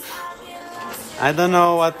 I don't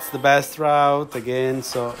know what's the best route again,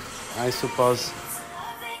 so I suppose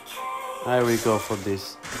I will go for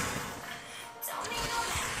this.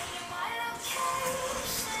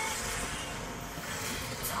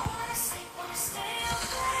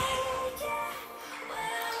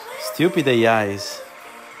 Stupid AIs.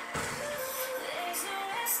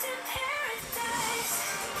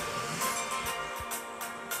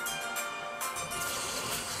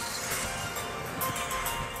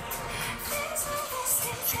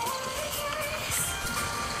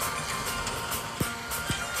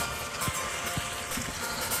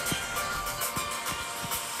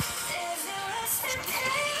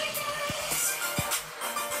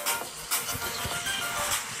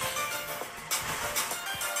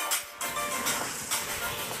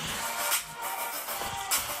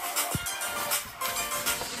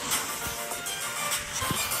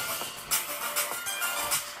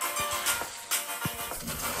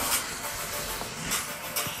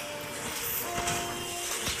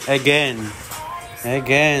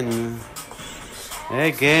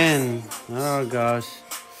 Again. Oh gosh.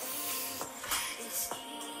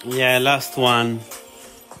 Yeah, last one.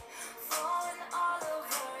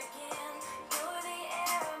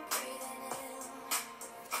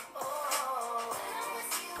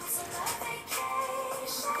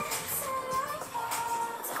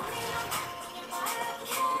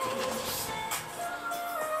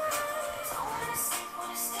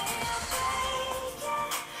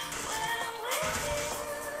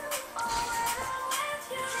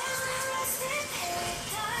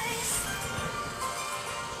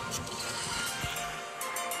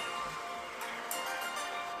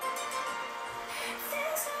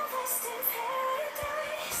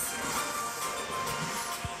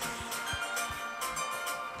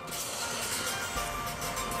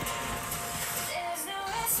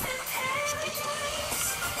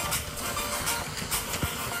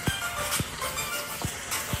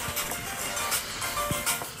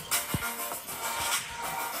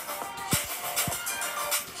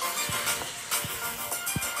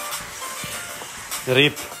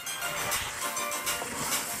 RIP.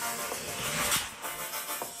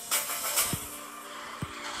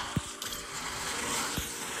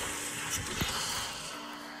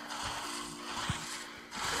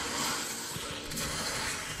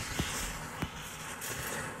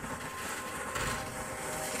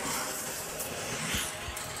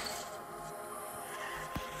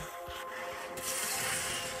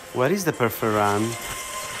 Where is the perfect run?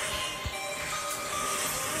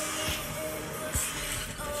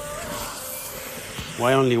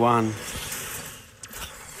 Why only one?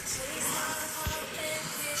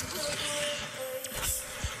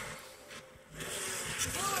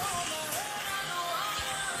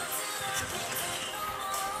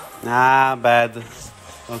 Ah, bad.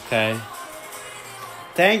 Okay.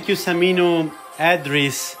 Thank you, Saminu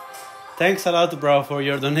Adris. Thanks a lot, bro, for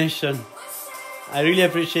your donation. I really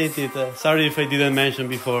appreciate it. Sorry if I didn't mention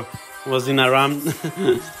before. I was in a run.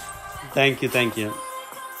 Thank you.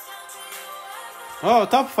 Oh,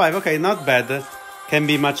 top 5. Okay, not bad. Can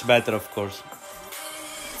be much better, of course.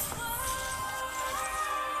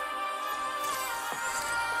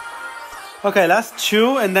 Okay, last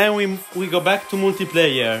 2, and then we go back to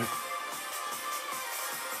multiplayer.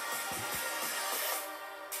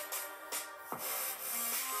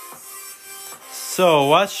 So,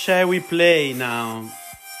 what shall we play now?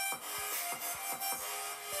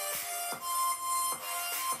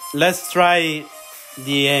 Let's try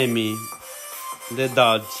the Amy, the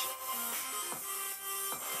dodge.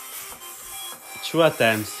 2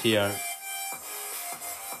 attempts here.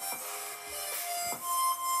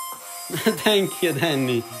 Thank you,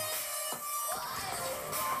 Danny.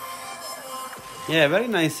 Yeah, very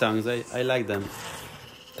nice songs. I like them.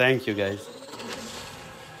 Thank you, guys.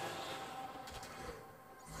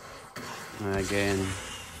 Again.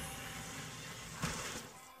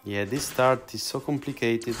 Yeah, this start is so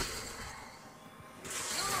complicated.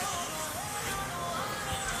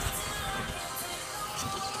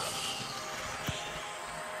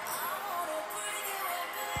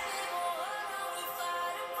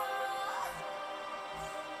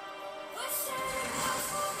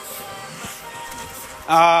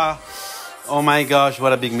 Oh my gosh,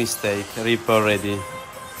 what a big mistake. Rip already.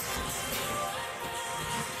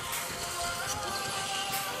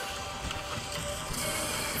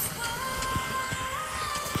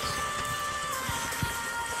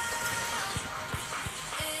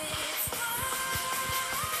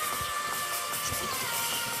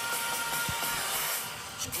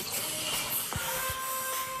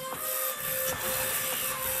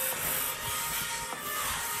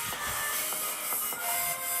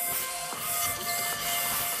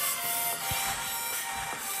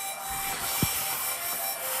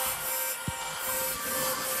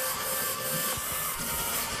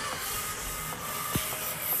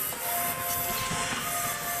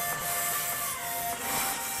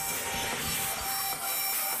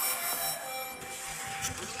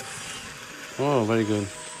 Oh, very good.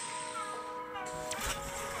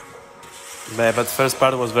 But first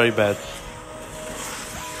part was very bad.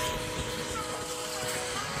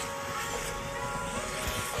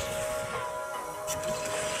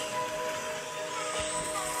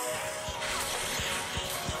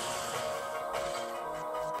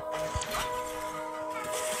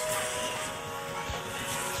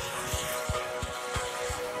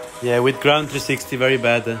 Yeah, with ground 360, very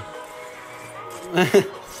bad.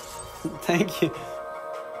 Thank you.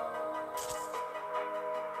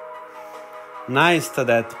 Nice to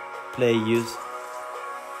that play use.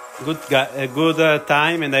 Good guy, a good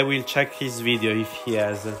time, and I will check his video if he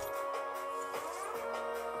has.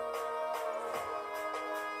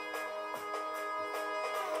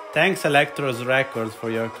 Thanks, Electros Records, for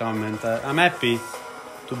your comment. I'm happy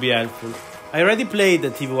to be helpful. I already played the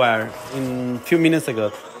TVR a few minutes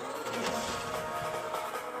ago.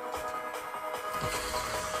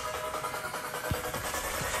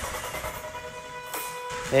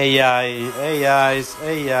 AI.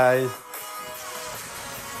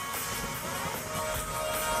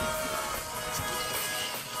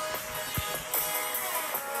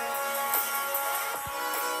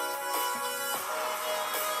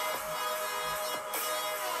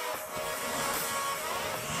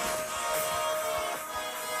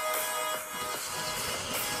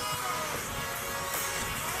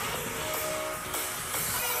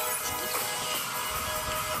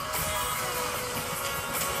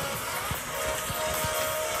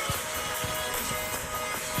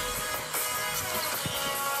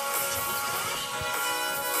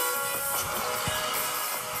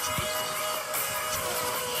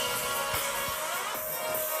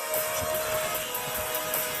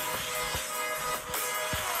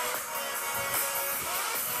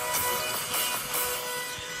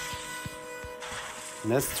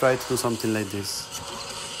 Let's try to do something like this.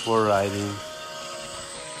 Wall riding.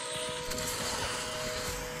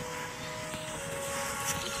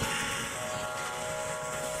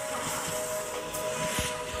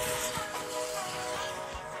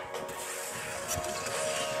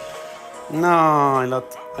 No, I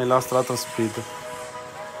lost a lot of speed.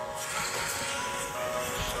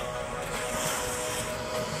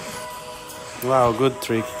 Wow, good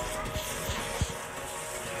trick.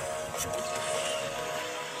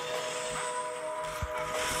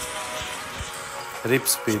 Rip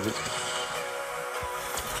speed.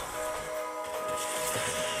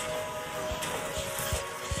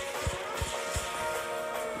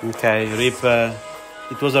 Okay, rip.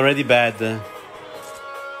 It was already bad.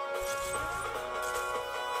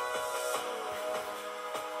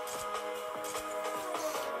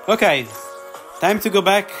 Okay, time to go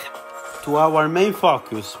back to our main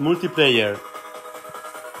focus, multiplayer.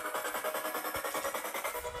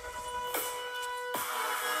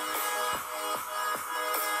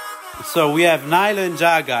 So we have Nilo and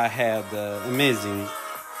Jaga ahead. Amazing.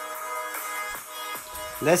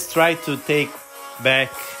 Let's try to take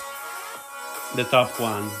back the top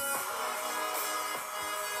one.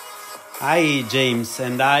 Hi James,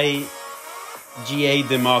 and I GA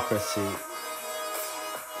Democracy.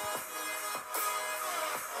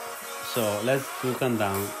 So let's do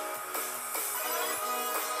countdown.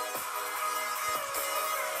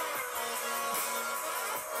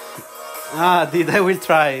 I will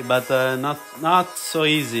try, but not so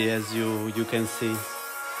easy as you can see.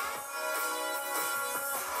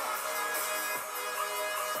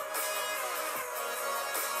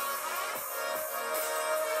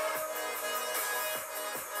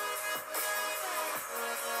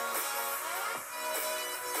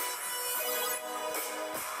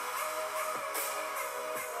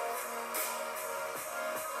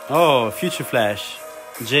 Oh, Future Flash,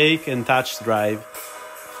 Jake and Touch Drive,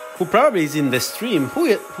 who probably is in the stream.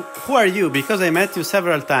 Who are you? Because I met you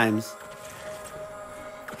several times.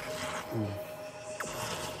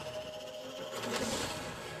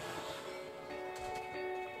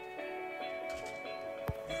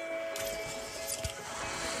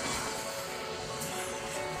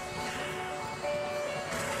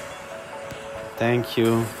 Thank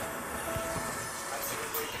you.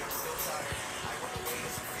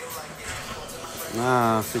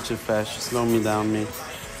 Future Flash, slow me down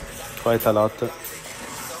quite a lot.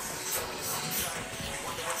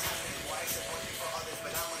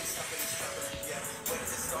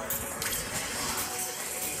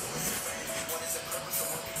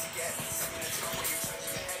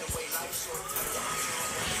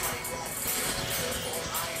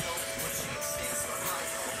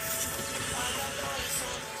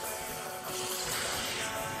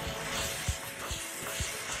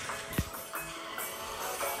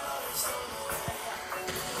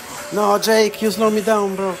 No, Jake, you slow me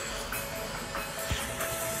down, bro.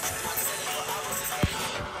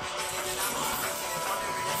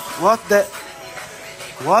 What the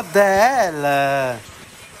hell?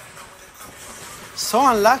 So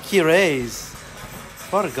unlucky race.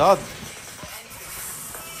 For God.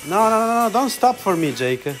 No, don't stop for me,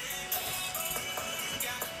 Jake.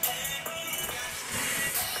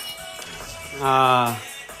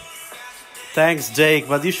 Thanks, Jake,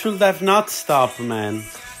 but you should have not stopped, man.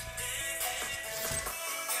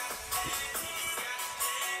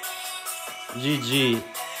 GG,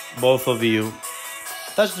 both of you.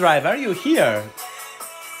 Touch Drive, are you here?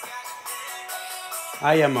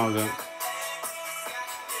 I am Ogo.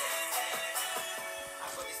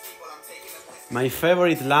 My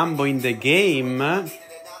favorite Lambo in the game?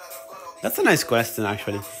 That's a nice question,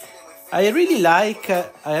 actually. I really like,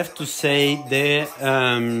 I have to say, the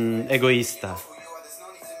Egoista.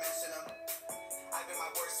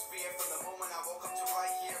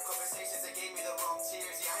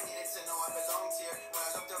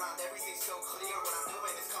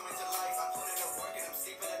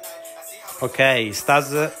 Okay,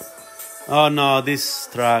 Stas. Oh no, this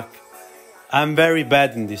track. I'm very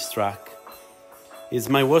bad in this track. It's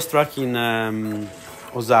my worst track in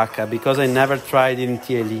Osaka because I never tried in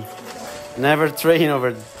TLE. Never train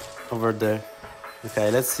over there. Okay,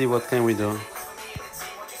 let's see what can we do.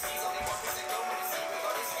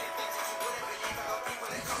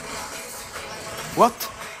 What?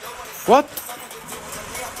 What?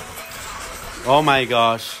 Oh my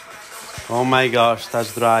gosh. Oh my gosh,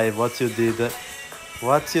 Touch Drive, what you did.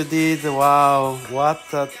 What you did, wow. What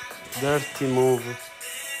a dirty move.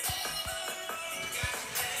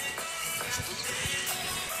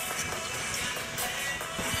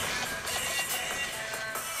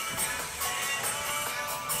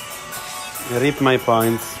 Rip my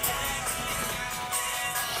points.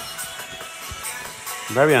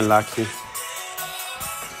 Very unlucky.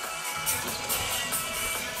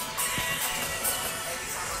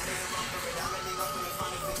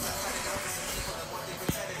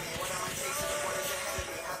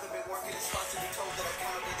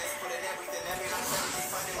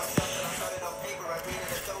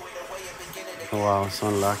 Wow, so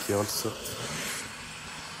unlucky also.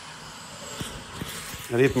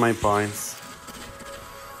 Rip my points.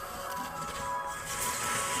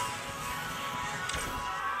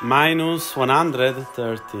 Minus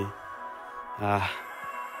 130.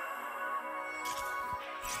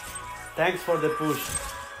 Thanks for the push.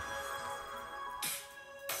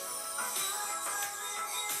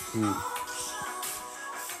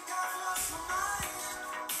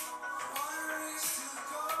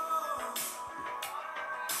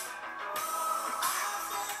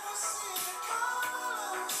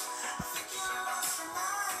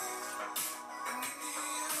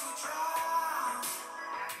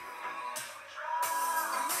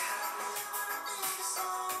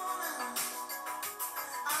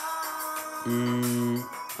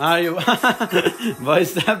 Are you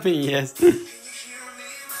voice tapping? Yes.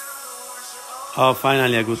 Oh,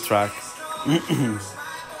 finally a good track.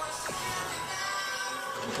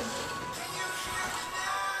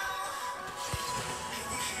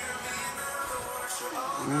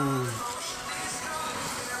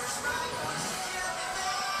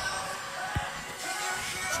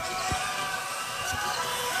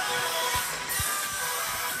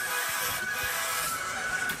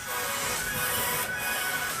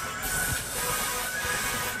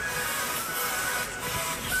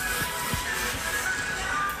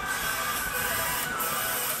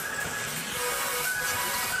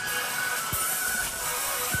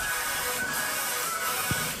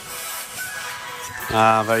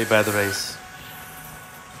 Ah, very bad race.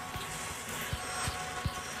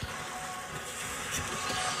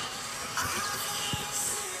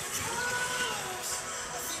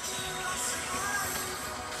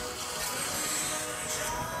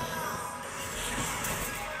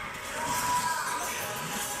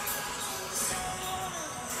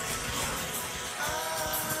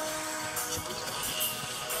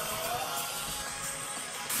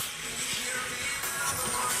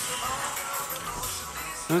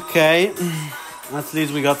 Okay, at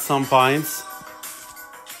least we got some points.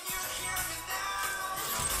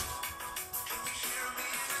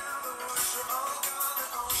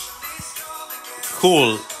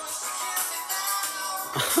 Cool.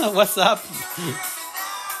 What's up?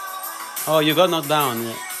 Oh, you got knocked down.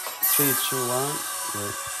 Yeah. 3, 2,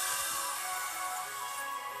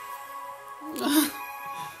 1. Yeah.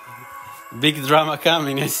 Big drama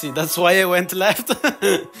coming, I see. That's why I went left.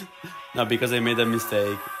 No, because I made a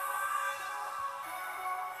mistake.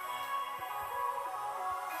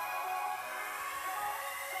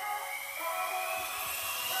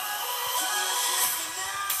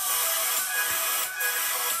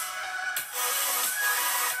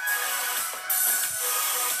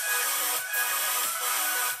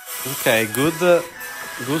 Okay, good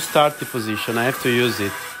starting position. I have to use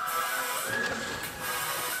it.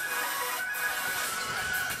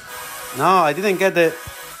 No, I didn't get the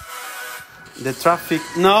traffic.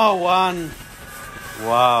 No, one.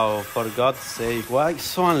 Wow, for God's sake. Why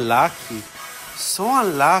so unlucky? So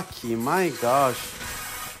unlucky, my gosh.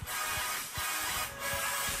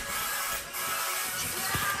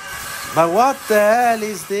 But what the hell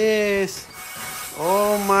is this?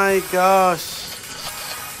 Oh my gosh.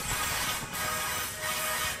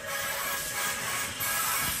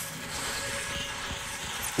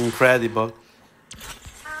 Incredible.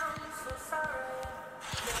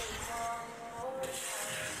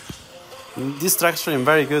 This track stream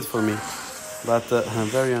very good for me, but I'm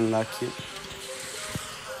very unlucky.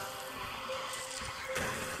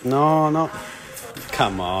 No.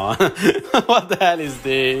 Come on. What the hell is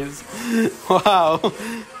this? Wow.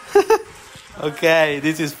 Okay,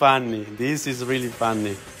 this is funny. This is really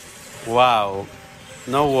funny. Wow.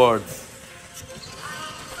 No words.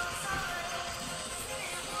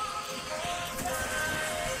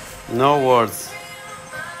 No words.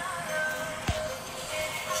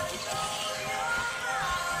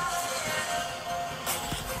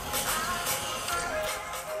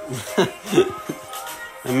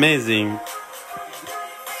 Amazing.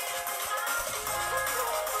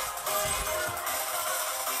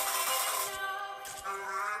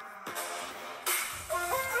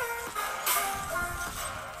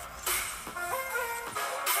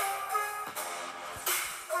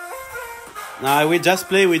 Now we just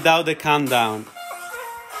play without the countdown.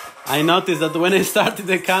 I noticed that when I started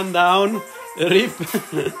the countdown, rip.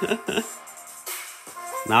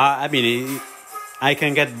 Now, I mean, I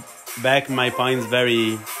can get back my points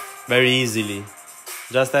very, very easily.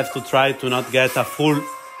 Just have to try to not get a full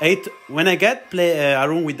 8. When I get a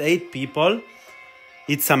room with 8 people,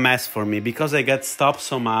 it's a mess for me because I get stopped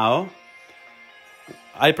somehow.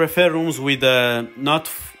 I prefer rooms with not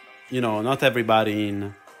everybody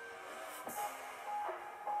in.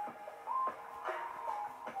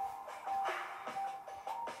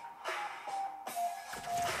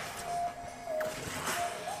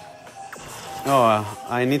 Oh,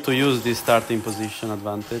 I need to use this starting position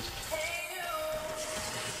advantage.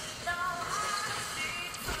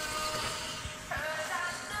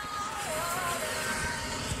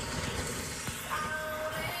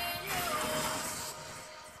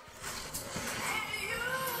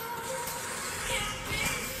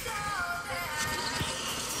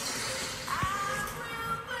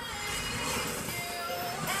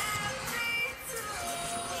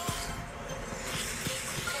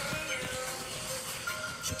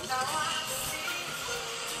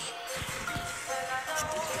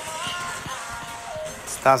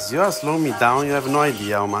 Taz, you are slowing me down. You have no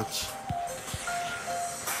idea how much.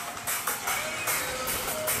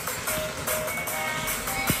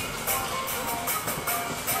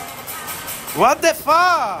 What the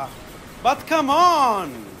fuck? But come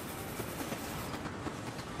on!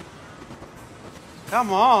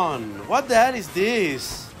 Come on! What the hell is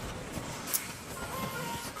this?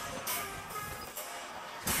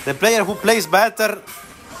 The player who plays better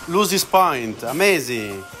loses point.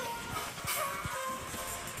 Amazing.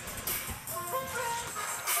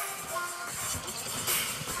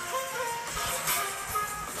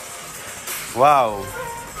 Wow.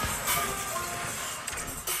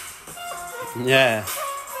 Yeah.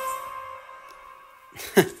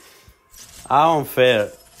 How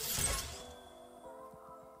unfair.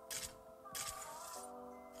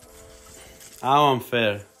 How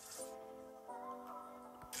unfair.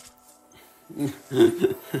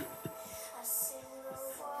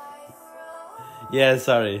 Yeah,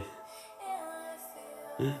 sorry.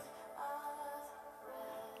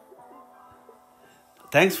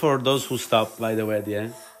 Thanks for those who stopped, by the way, at the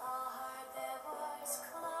end.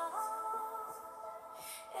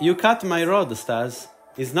 You cut my road, Stas.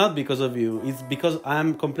 It's not because of you. It's because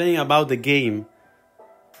I'm complaining about the game.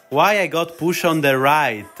 Why I got pushed on the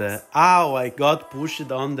right. How I got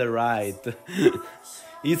pushed on the right.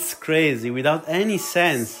 It's crazy, without any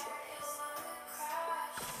sense.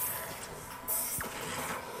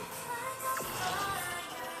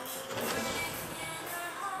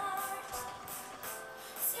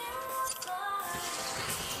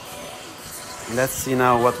 Let's see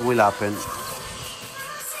now what will happen.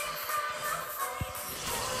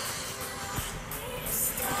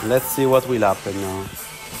 Let's see what will happen now.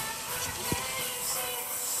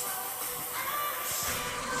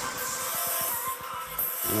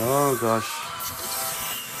 Oh gosh.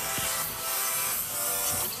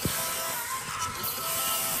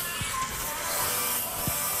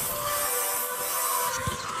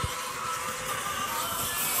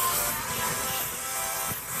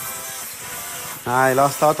 I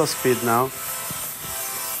lost auto speed now.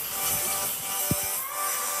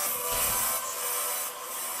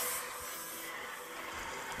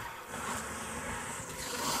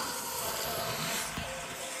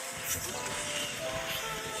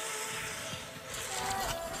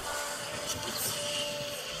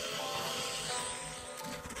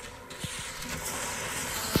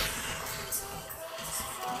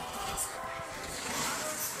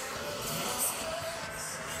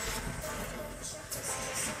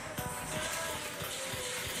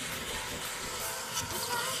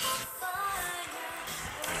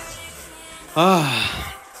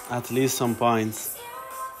 At least some points.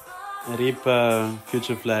 RIP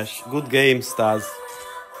Future Flash. Good game, Stas.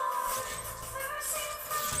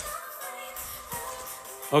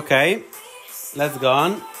 Okay, let's go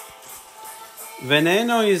on.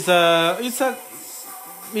 Veneno is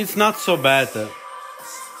it's not so bad.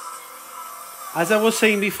 As I was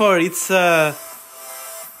saying before, it's a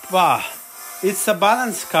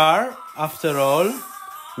balanced car after all,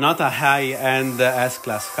 not a high-end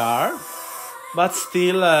S-Class car. But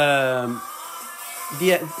still,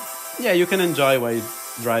 yeah, you can enjoy while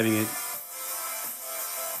driving it.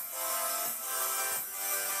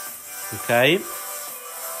 Okay.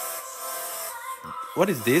 What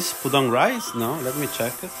is this? Pudong rice? No, let me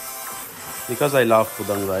check it. Because I love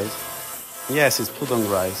pudong rice. Yes, it's pudong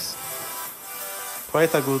rice.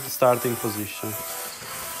 Quite a good starting position.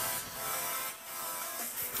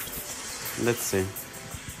 Let's see.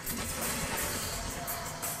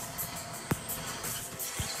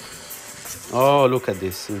 Oh, look at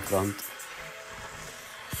this in front.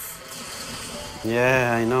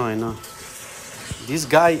 Yeah, I know. This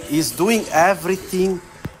guy is doing everything.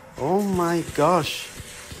 Oh my gosh.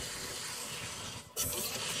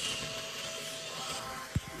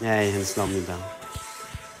 Yeah, he slowed me down.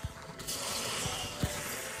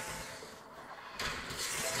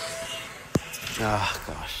 Ah,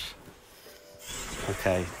 gosh.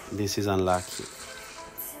 Okay, this is unlucky.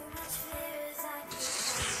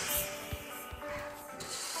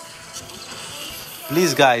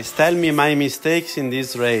 Please, guys, tell me my mistakes in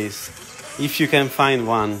this race, if you can find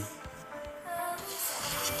one.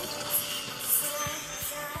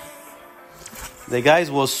 The guy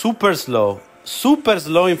was super slow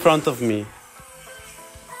in front of me.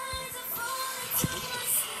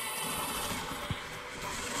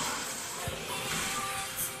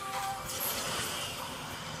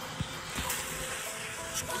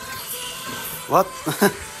 What?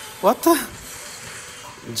 What?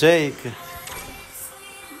 Jake.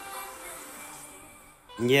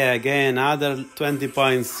 Yeah, again, other 20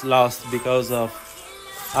 points lost because of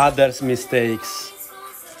others' mistakes.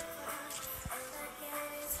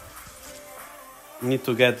 Need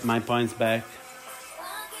to get my points back.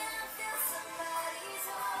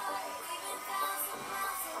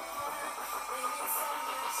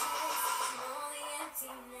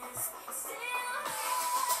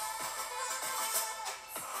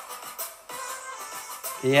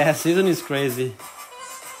 Yeah, season is crazy.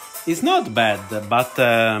 It's not bad, but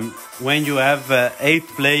when you have 8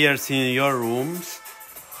 players in your rooms,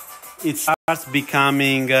 it starts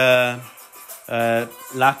becoming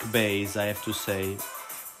luck-based, I have to say.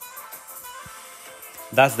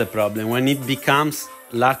 That's the problem. When it becomes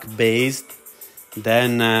luck-based,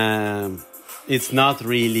 then it's not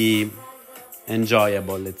really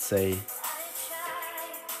enjoyable, let's say.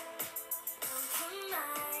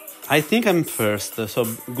 I think I'm first, so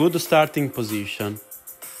good starting position.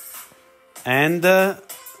 And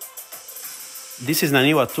this is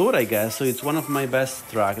Naniwa Tour, I guess, so it's one of my best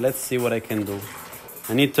tracks. Let's see what I can do.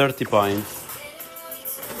 I need 30 points.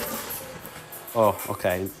 Oh,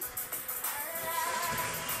 okay.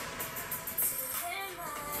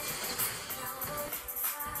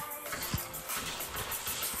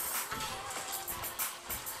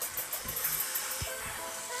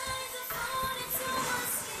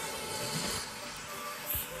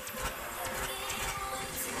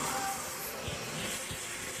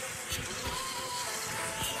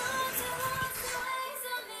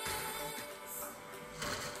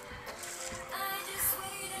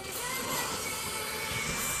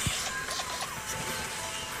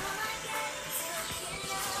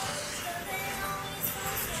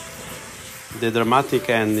 The dramatic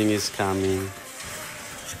ending is coming.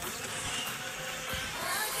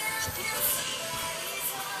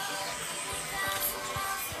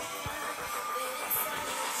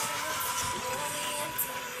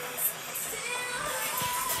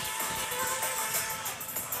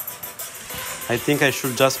 I think I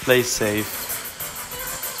should just play safe.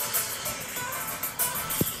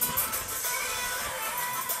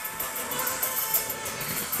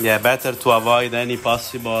 Yeah, better to avoid any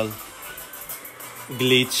possible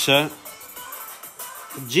glitch.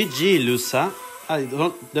 GG, Lusa.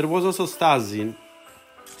 There was also Stasi.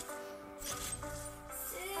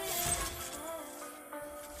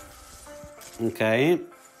 Okay,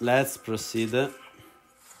 let's proceed.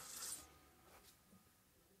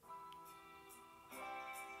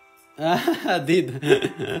 Did.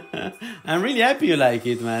 I'm really happy you like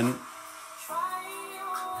it, man.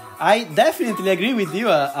 I definitely agree with you,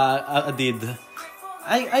 Did.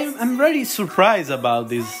 I'm very surprised about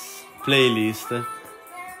this playlist.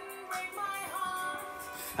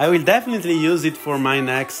 I will definitely use it for my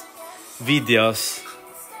next videos.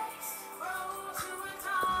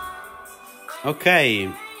 Okay,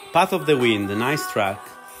 Path of the Wind, nice track.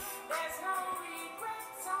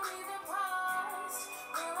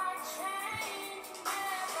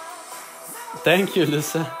 Thank you,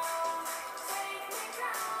 Lusa.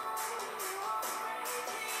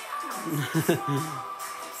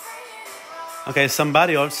 Okay,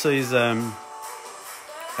 somebody also is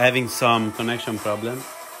having some connection problem.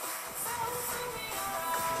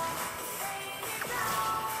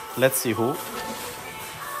 Let's see who.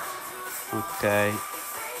 Okay.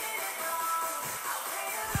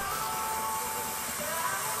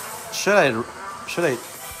 Should I?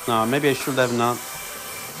 No, maybe I should have not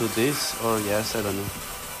do this, or yes, I don't know.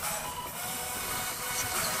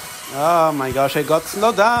 Oh my gosh, I got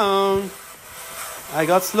slowed down. I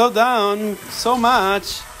got slowed down so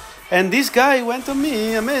much. And this guy went on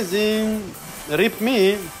me, amazing. Rip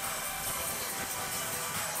me.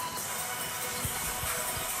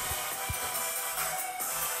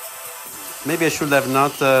 Maybe I should have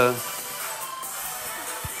not...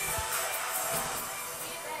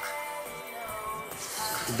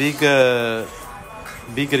 big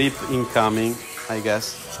rip incoming, I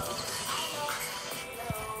guess.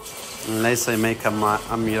 Unless I make a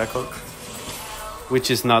miracle. Which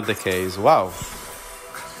is not the case. Wow.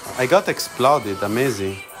 I got exploded.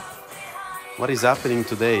 Amazing. What is happening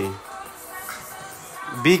today?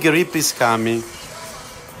 Big rip is coming.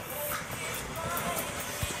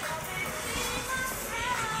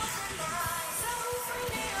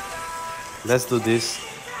 Let's do this.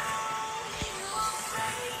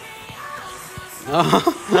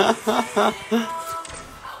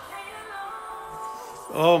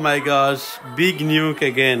 Oh my gosh. Big nuke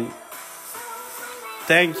again.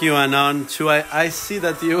 Thank you, Anon. I see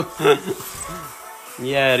that you...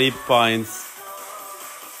 Yeah, rip points.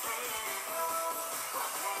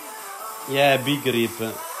 Yeah, big rip.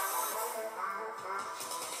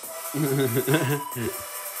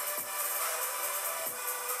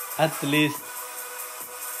 At least.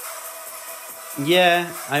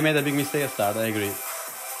 Yeah, I made a big mistake at start, I agree.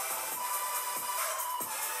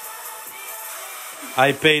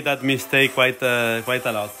 I paid that mistake quite a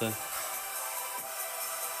lot.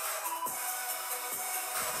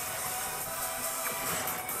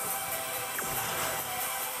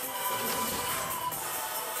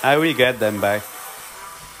 I will get them back.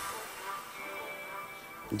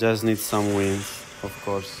 Just need some wins, of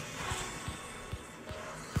course.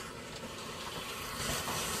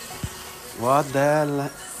 What the hell?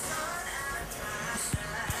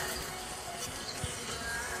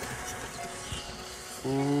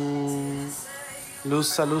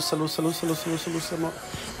 Lussa.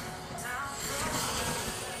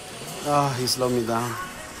 Oh, he slowed me down.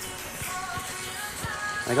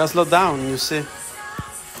 I got slowed down, you see.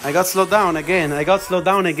 I got slowed down again.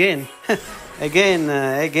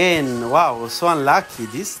 Again. Wow, so unlucky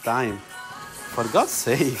this time. For God's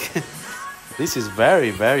sake. This is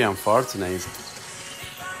very, very unfortunate.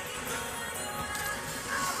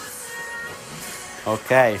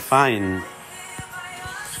 Okay, fine.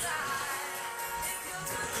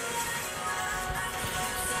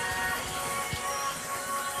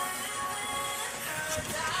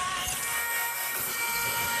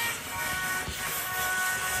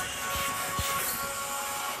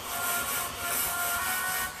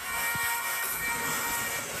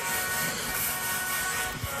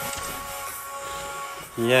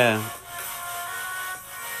 Yeah.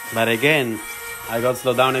 But again, I got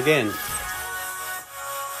slowed down again.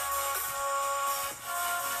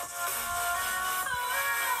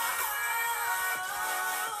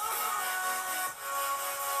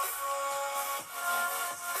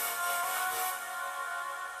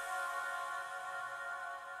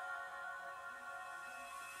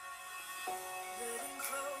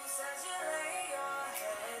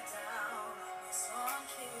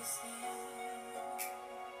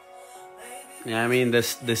 Yeah, I mean, the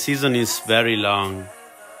season is very long,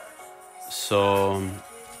 so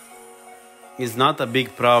it's not a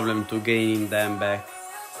big problem to gain them back.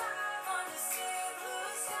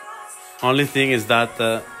 Only thing is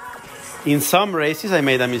that in some races I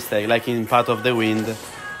made a mistake, like in Path of the Wind,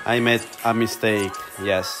 I made a mistake,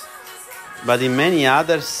 yes. But in many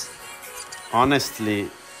others,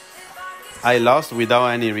 honestly, I lost without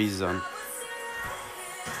any reason.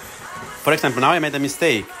 For example, now I made a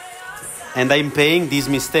mistake. And I'm paying this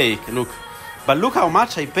mistake, look. But look how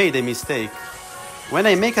much I pay the mistake. When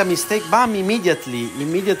I make a mistake, bam,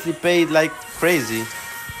 immediately paid like crazy.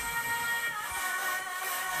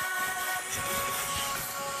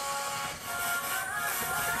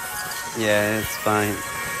 Yeah, it's fine.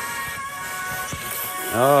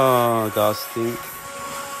 Oh, ghosting.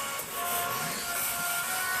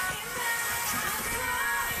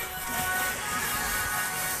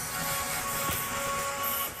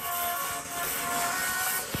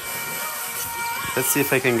 Let's see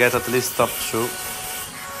if I can get at least top 2.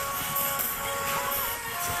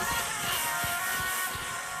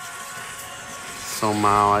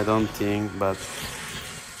 Somehow, I don't think, but...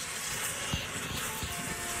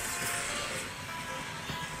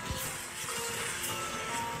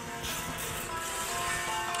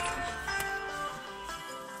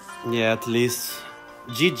 yeah, at least.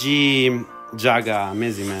 GG Jaga,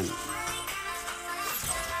 amazing man.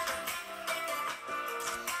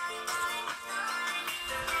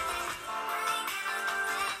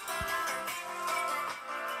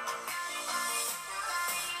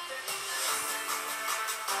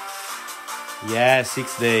 Yeah,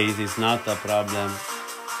 6 days is not a problem.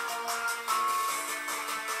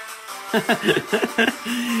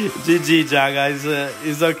 GG Jaga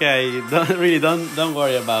is okay. Don't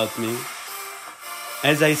worry about me.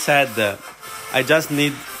 As I said, I just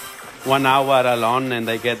need 1 hour alone and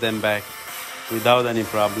I get them back without any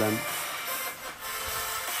problem.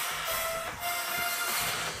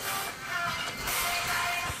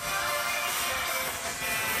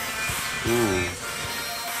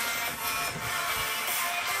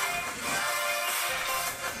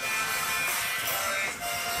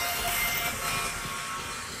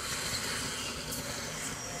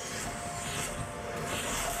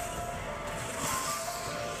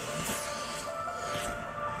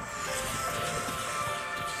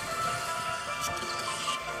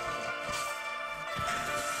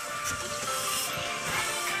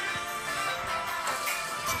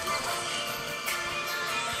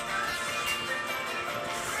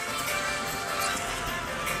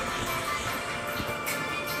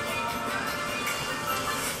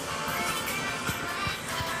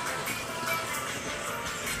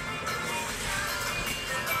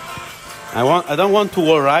 I don't want to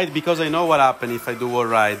wall ride because I know what happens if I do wall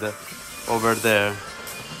ride over there.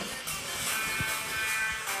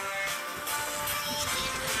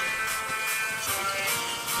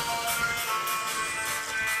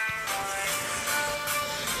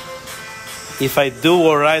 If I do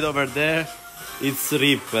a ride over there, it's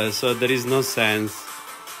rip, so there is no sense.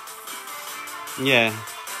 Yeah.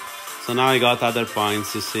 So now I got other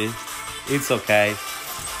points, you see. It's okay.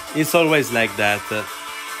 It's always like that.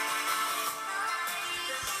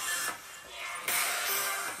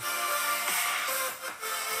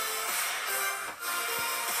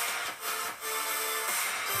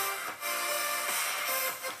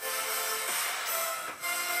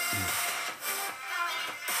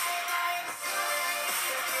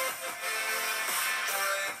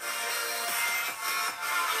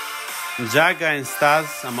 Jaga and Stas,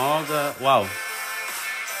 Amog, wow.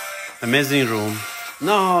 Amazing room.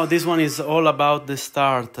 No, this one is all about the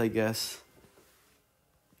start, I guess.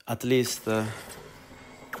 At least,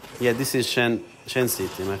 yeah, this is Shen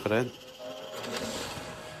City, am I correct?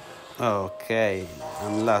 Okay,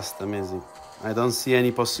 I'm last, amazing. I don't see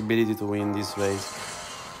any possibility to win this race.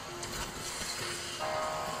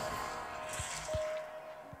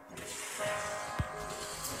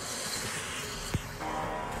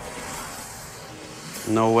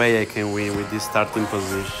 No way I can win with this starting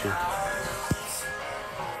position.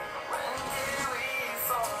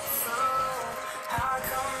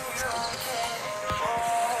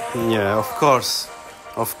 Yeah, of course.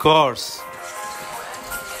 Of course.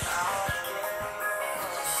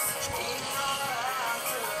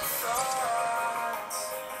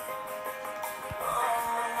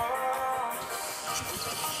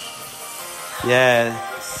 Yeah,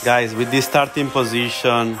 guys, with this starting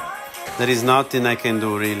position, there is nothing I can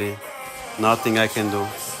do, really. Nothing I can do.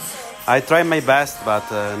 I try my best, but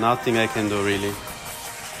nothing I can do, really.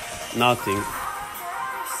 Nothing.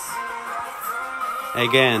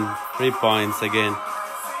 Again, 3 points again.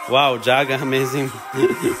 Wow, Jaga, amazing.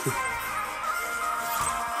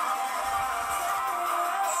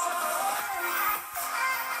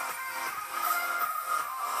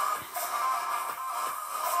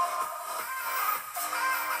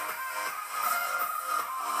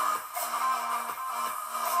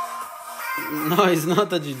 No, it's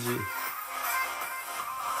not a GG.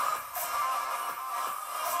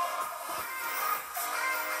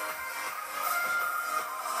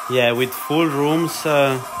 Yeah, with full rooms.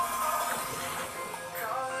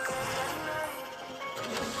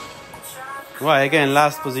 Well, again,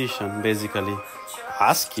 last position, basically.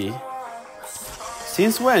 ASCII?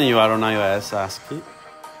 Since when you are on iOS, ASCII?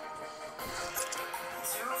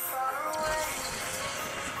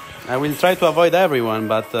 I will try to avoid everyone,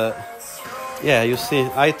 but yeah, you see,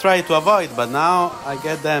 I try to avoid, but now I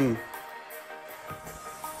get them.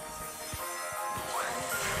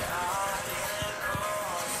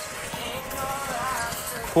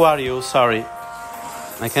 Who are you? Sorry.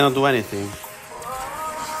 I cannot do anything.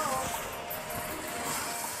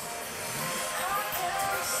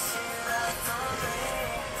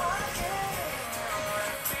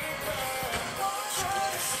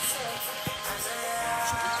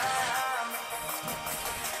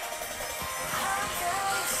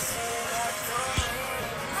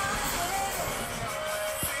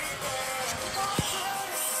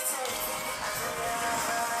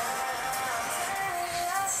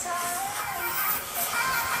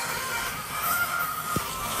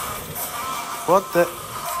 What the?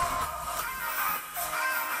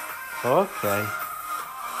 Okay.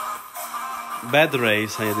 Bad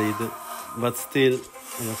race I did, but still,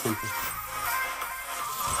 I got something.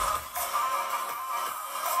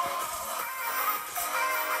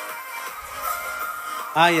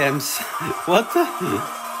 I am. What?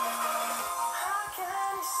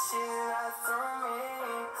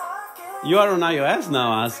 You are on iOS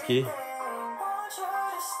now, ASCII.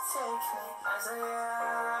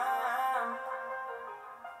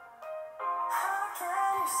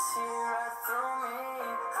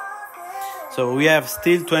 So we have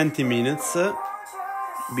still 20 minutes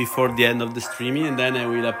before the end of the streaming, and then I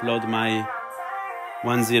will upload my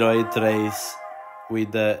 108 race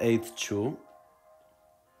with the 8-2.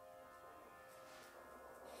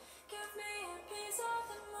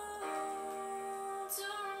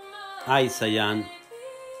 Hi Sayan.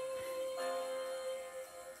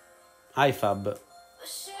 Hi Fab.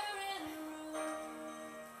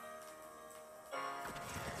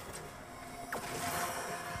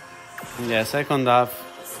 Yeah, second half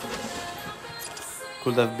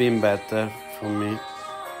could have been better for me.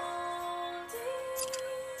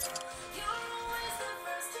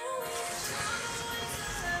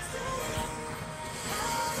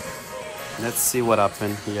 Let's see what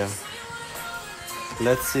happened here.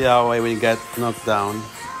 Let's see how I will get knocked down.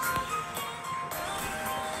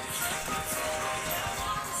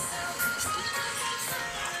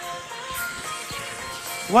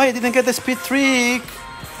 Why I didn't get the speed trick?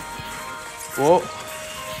 Whoa.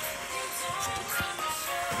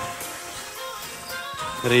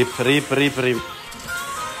 Rip, rip, rip, rip.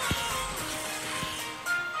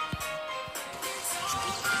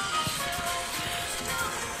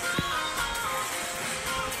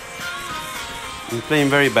 I'm playing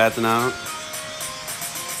very bad now.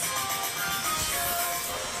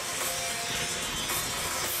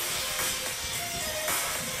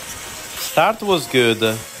 Start was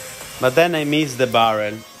good, but then I missed the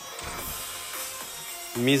barrel.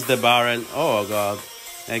 Missed the barrel. Oh god.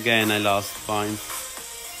 Again I lost points.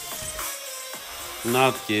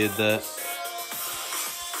 Not good.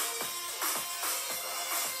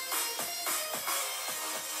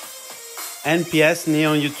 NPS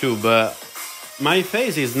Neo on YouTube. My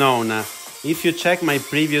face is known. If you check my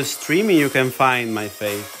previous streaming, you can find my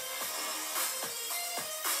face.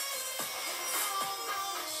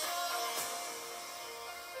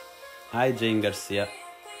 Hi, Jane Garcia.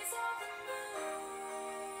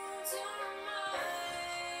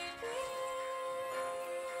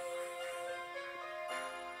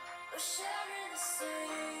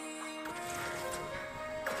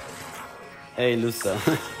 Hey, Lusa.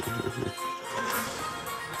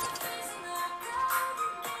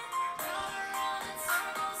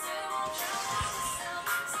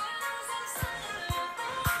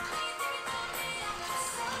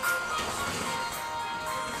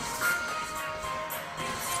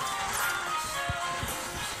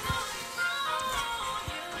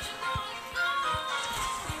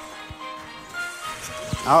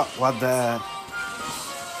 Oh, what the...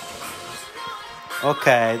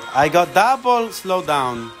 Okay, I got double, slow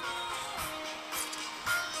down.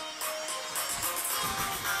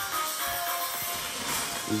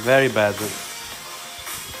 Very bad.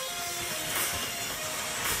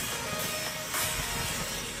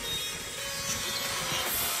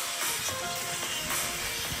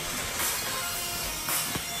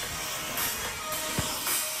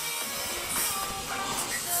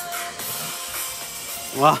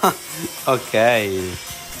 Wow, okay.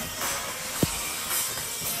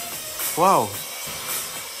 Wow.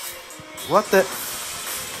 What the?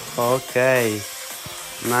 Okay.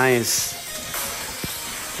 Nice.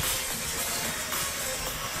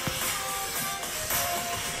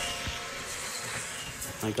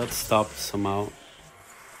 I got stopped somehow.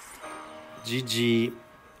 GG.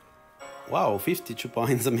 Wow, 52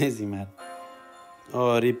 points. Amazing, man.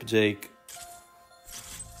 Oh, rip Jake.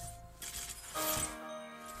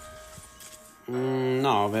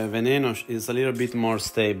 No, Veneno is a little bit more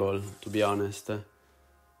stable, to be honest.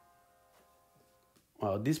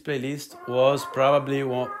 Wow, this playlist was probably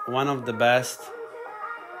one of the best.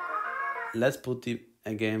 Let's put it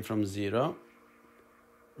again from zero.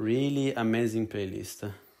 Really amazing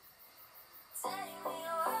playlist.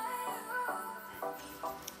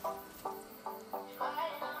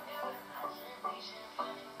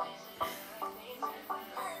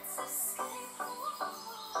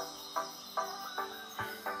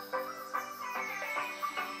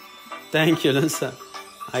 Thank you, Lusa.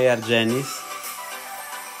 Hi, Argenis.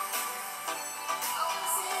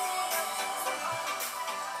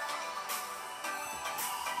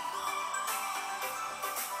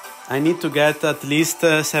 I need to get at least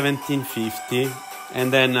 1750,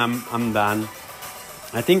 and then I'm done.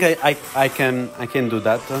 I think I can do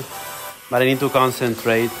that, but I need to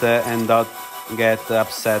concentrate and not get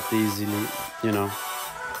upset easily, you know.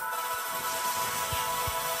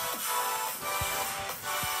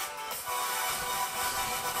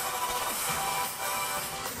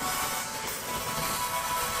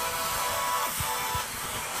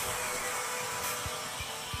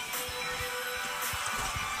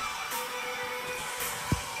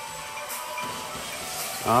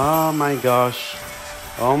 Oh my gosh.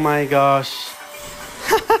 Oh my gosh.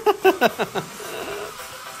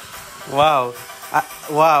 Wow.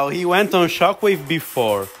 Wow, he went on shockwave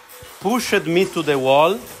before. Pushed me to the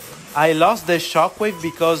wall. I lost the shockwave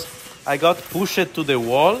because I got pushed to the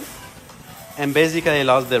wall. And basically I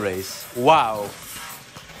lost the race. Wow.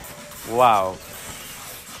 Wow.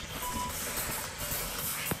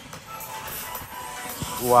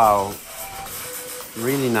 Wow.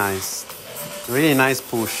 Really nice. Really nice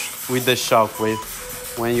push with the shockwave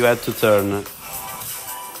when you had to turn.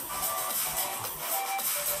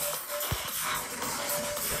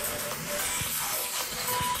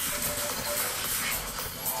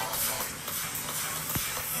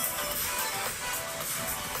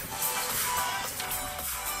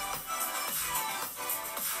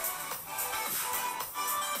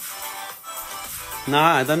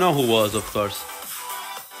 Nah, I don't know who was, of course.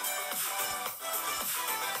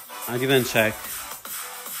 I didn't check.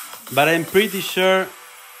 But I'm pretty sure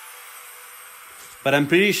but I'm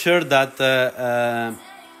pretty sure that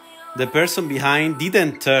the person behind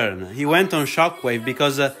didn't turn. He went on shockwave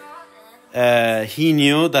because he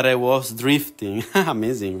knew that I was drifting.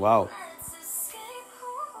 Amazing, wow.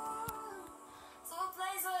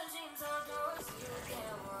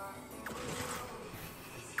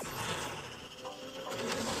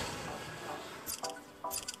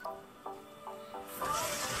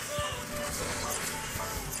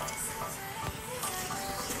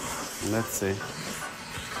 Let's see.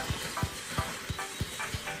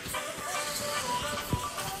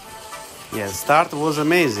 Yeah, start was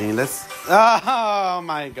amazing. Let's. Oh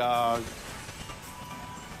my god.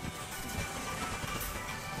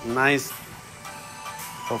 Nice.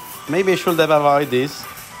 Oh, maybe I should have avoided this.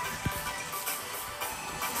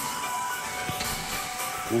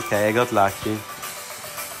 Okay, I got lucky.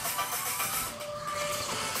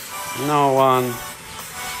 No one.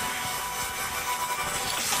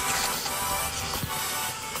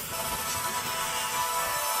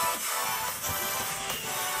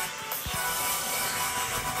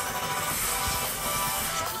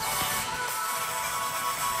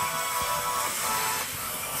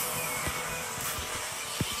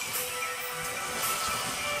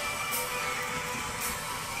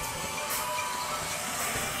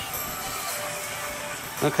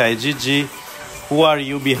 Okay, GG. Who are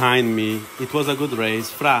you behind me? It was a good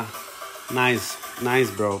race. Fra. Nice.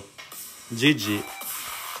 Nice, bro. GG.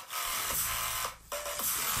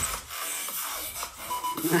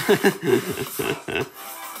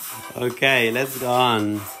 Okay, let's go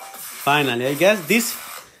on. Finally, I guess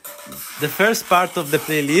the first part of the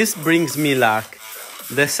playlist brings me luck.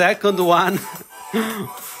 The second one,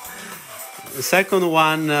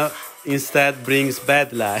 instead brings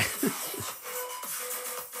bad luck.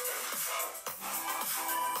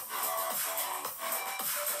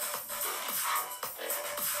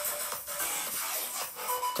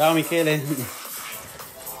 Ciao Michele.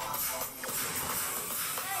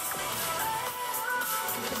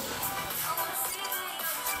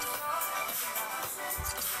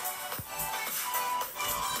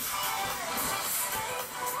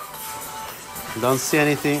 Don't see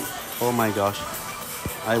anything. Oh my gosh.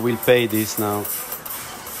 I will pay this now.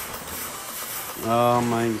 Oh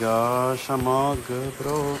my gosh, Amog,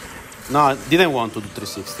 bro. No, I didn't want to do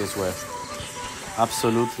 360 as well.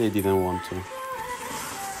 Absolutely didn't want to.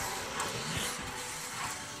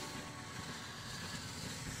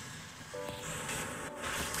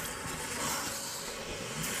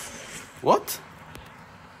 What?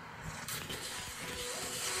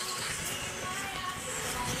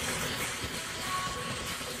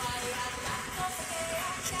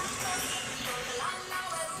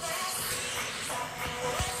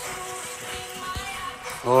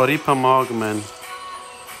 Oh, rip a mog, man.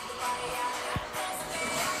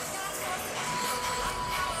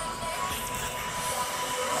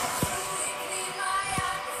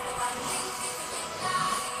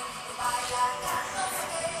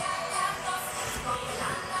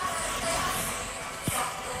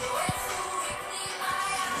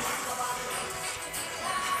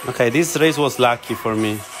 Okay, this race was lucky for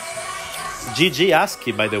me. GG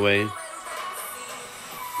ASCII, by the way.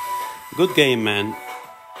 Good game, man.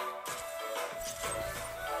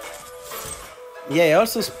 Yeah, I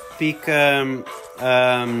also speak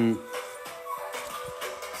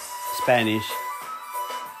Spanish.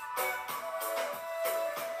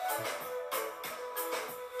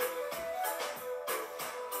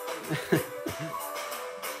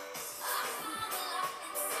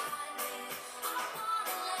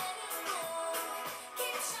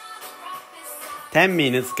 Ten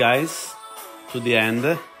minutes, guys, to the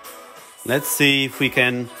end. Let's see if we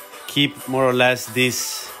can keep more or less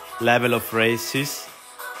this level of races.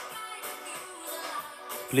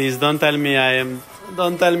 Please don't tell me I'm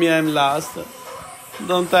last.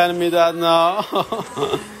 Don't tell me that, no.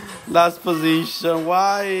 Last position,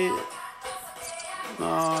 why? No,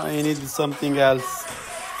 I need something else.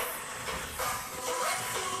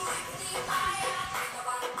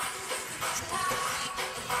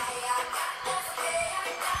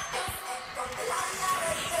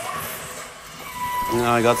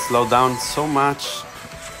 No, I got slowed down so much.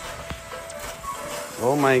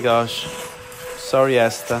 Oh my gosh. Sorry,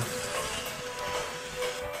 Esther.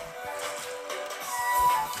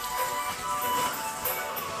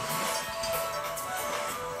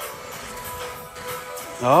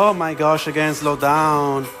 Oh my gosh, again slow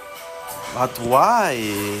down. But why?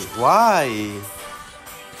 Why?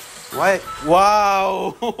 Why?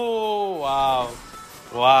 Wow! Wow!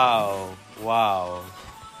 Wow! Wow!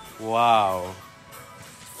 Wow!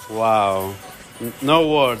 Wow! No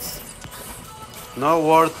words. No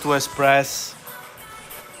word to express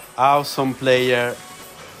how some player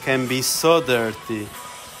can be so dirty.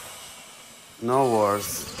 No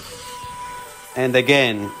words. And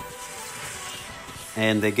again.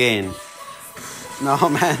 And again. No,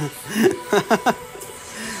 man.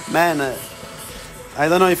 Man, I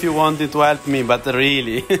don't know if you wanted to help me, but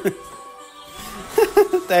really.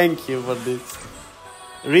 Thank you for this.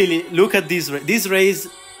 Really, look at this. This race,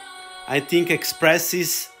 I think,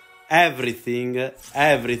 expresses everything,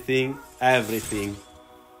 everything, everything.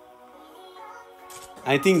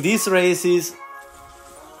 I think this race is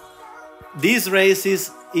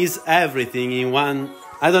everything in one.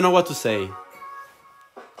 I don't know what to say.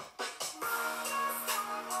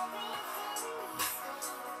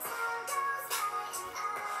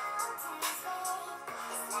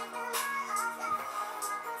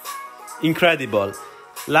 Incredible.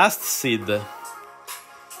 Last seed.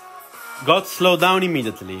 Got slowed down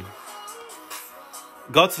immediately.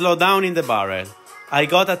 Got slowed down in the barrel. I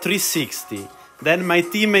got a 360. Then my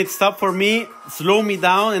teammate stopped for me, slowed me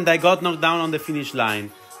down, and I got knocked down on the finish line.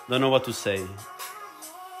 Don't know what to say.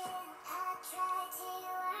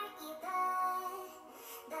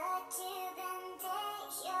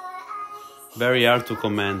 Very hard to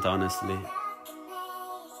comment, honestly.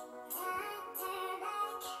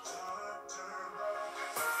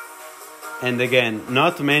 And again,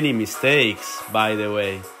 not many mistakes, by the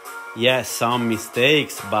way. Yes, some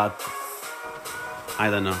mistakes, but I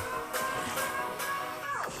don't know.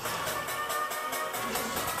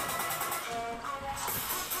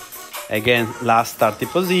 Again, last starting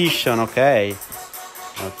position, okay.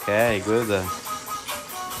 Okay, good.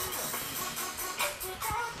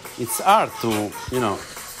 It's hard to, you know,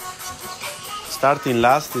 starting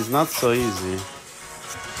last is not so easy.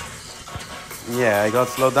 Yeah, I got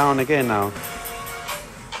slowed down again now.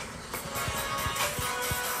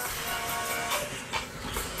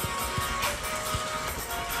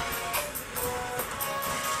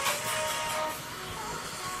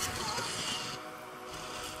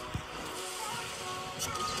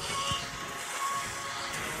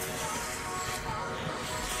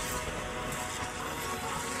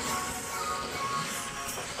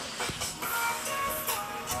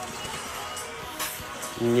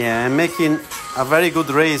 Yeah, I'm making a very good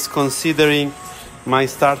race considering my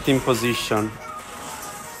starting position.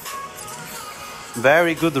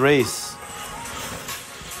 Very good race.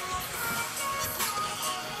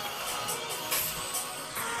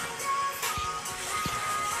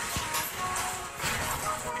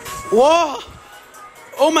 Whoa!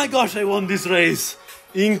 Oh my gosh, I won this race.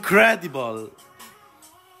 Incredible.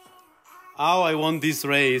 How I won this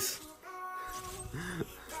race.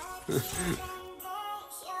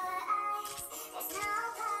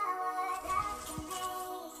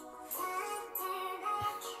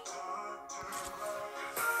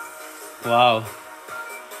 Wow.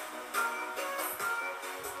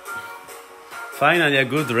 Finally a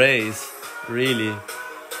good race, really.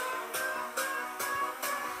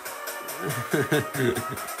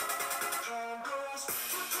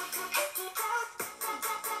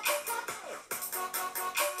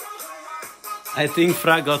 I think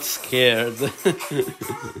Fra got scared.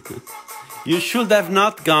 You should have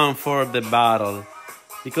not gone for the battle,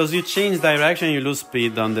 because you change direction, you lose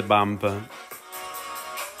speed on the bump.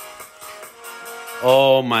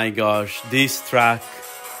 Oh my gosh, this track.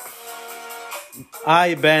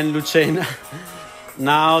 I ban Lucena.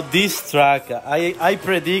 Now this track, I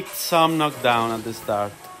predict some knockdown at the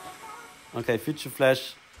start. Okay, Future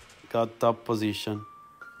Flash got top position.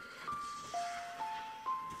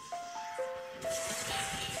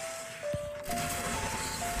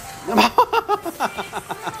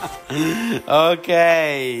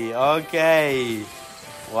 Okay, okay.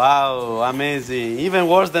 Wow, amazing. Even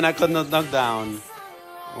worse than I could not knock down.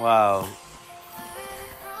 Wow.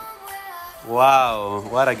 Wow,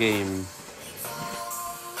 what a game.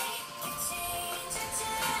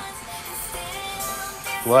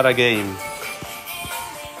 What a game.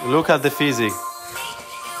 Look at the physics.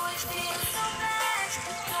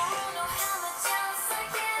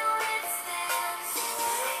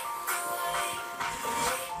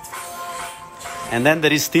 And then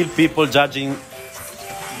there is still people judging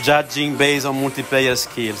based on multiplayer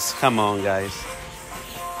skills. Come on, guys.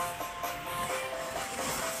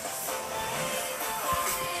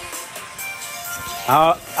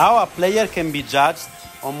 How a player can be judged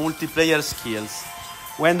on multiplayer skills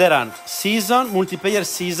when there are multiplayer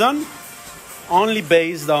season only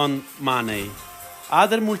based on money.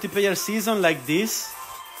 Other multiplayer season like this,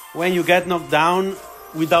 when you get knocked down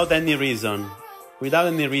without any reason. Without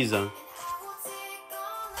any reason.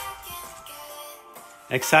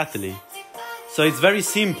 Exactly. So it's very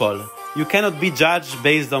simple. You cannot be judged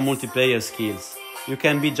based on multiplayer skills. You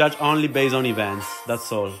can be judged only based on events.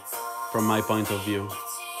 That's all, from my point of view.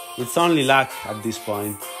 It's only luck at this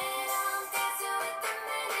point.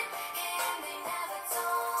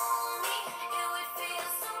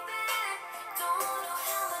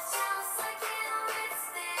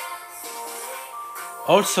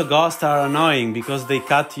 Also, ghosts are annoying because they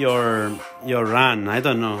cut your run. I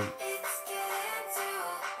don't know.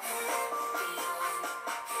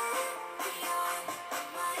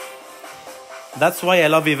 That's why I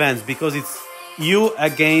love events, because it's you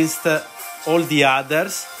against all the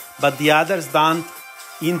others, but the others don't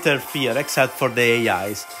interfere except for the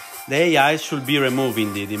AIs. The AIs should be removed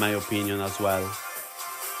indeed, in my opinion, as well.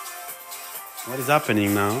 What is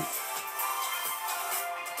happening now?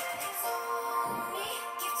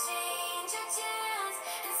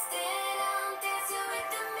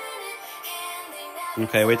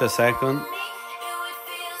 Okay, wait a second.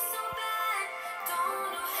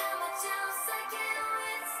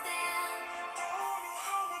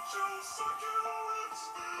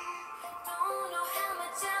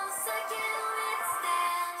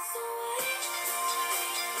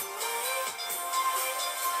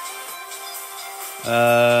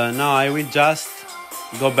 No, I will just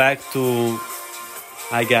go back to,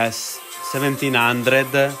 I guess,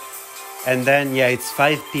 1700. And then, yeah, it's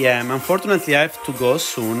 5 p.m. Unfortunately, I have to go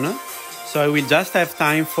soon. So I will just have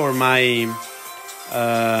time for my,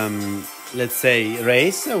 let's say,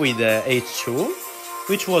 race with H2,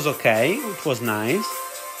 which was okay. It was nice.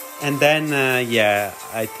 And then, yeah,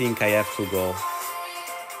 I think I have to go.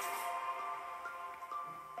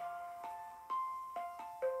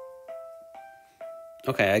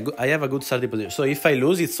 Okay, I have a good starting position. So if I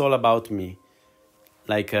lose, it's all about me.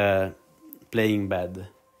 Like playing bad.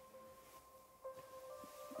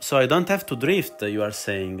 So I don't have to drift, you are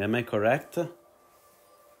saying. Am I correct?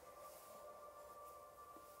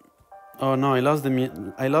 Oh no, I lost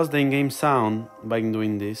the in-game sound by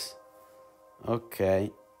doing this.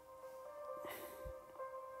 Okay.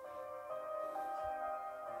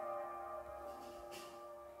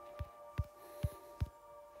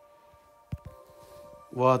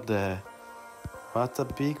 What a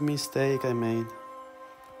big mistake I made.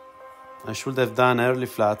 I should have done early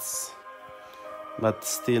flats, but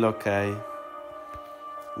still okay.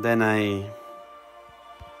 Then I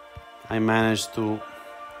managed to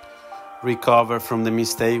recover from the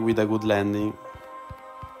mistake with a good landing.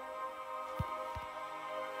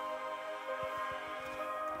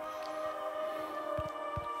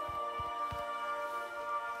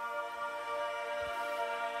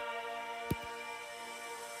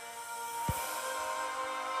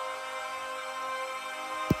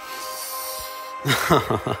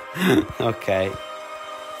 Okay.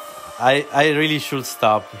 I really should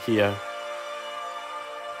stop here.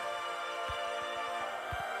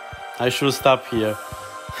 I should stop here.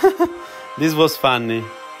 This was funny.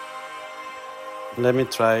 Let me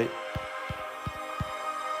try.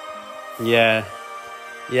 Yeah,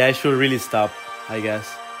 I should really stop, I guess.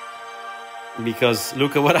 Because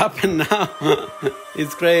look at what happened now.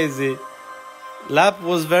 It's crazy. Lap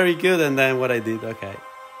was very good and then what I did, okay.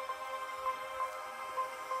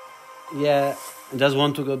 Yeah, I just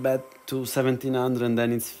want to go back to 1700 and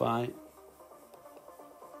then it's fine.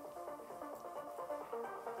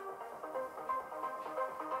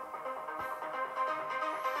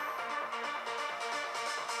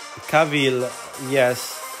 Cavill,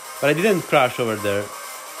 yes, but I didn't crash over there.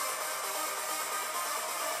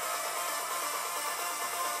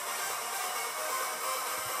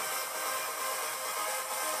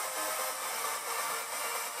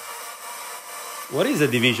 What is a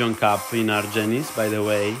Division Cup in Argenis, by the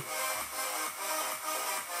way?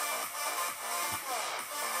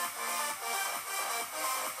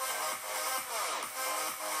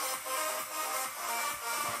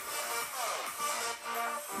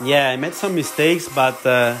 Yeah, I made some mistakes, but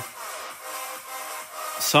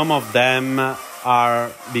some of them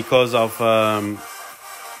are because of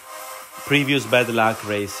previous bad luck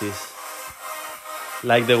races.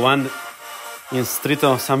 Like the one in Street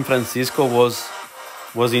of San Francisco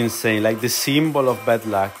was insane, like the symbol of bad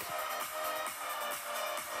luck.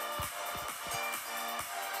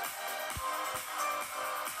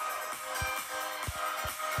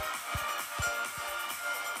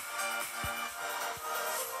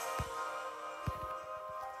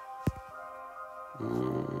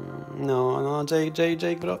 No,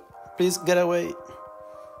 Jake, bro, please get away.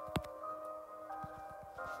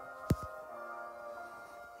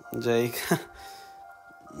 Jake.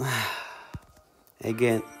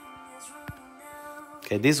 Again.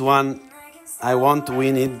 Okay, this one I won't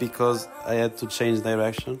win it because I had to change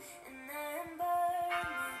direction.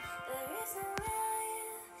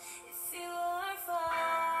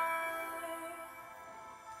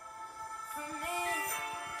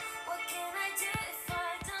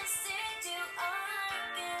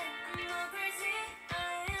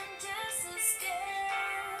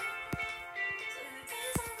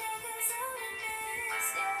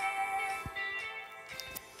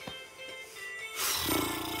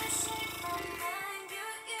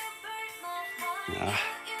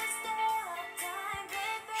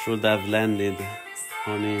 Should have landed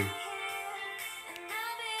on him.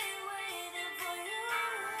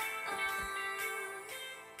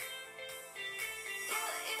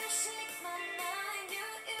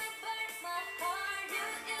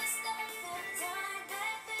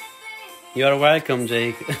 You are welcome,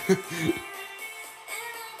 Jake.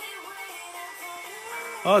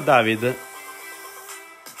 Oh, David.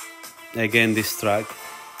 Again, this track.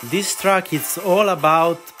 This track, it's all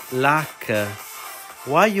about luck.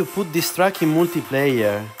 Why you put this track in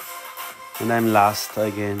multiplayer? And I'm last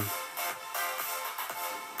again.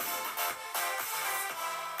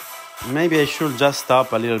 Maybe I should just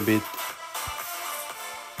stop a little bit.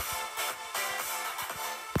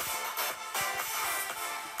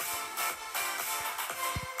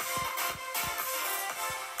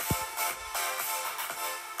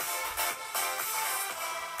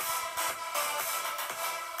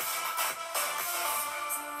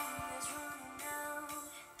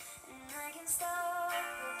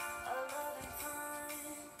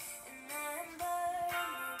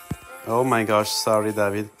 Oh my gosh, sorry,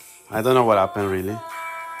 David. I don't know what happened, really.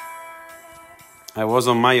 I was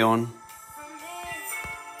on my own.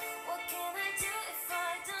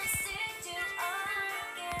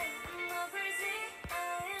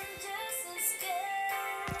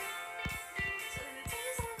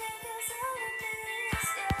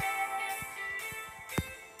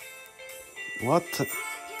 What?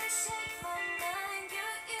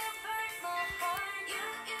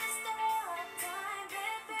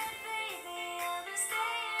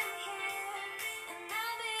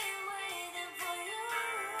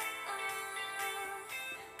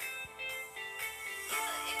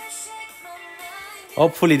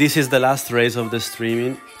 Hopefully this is the last race of the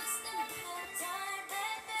streaming.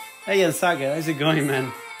 Hey Yansaga, how's it going,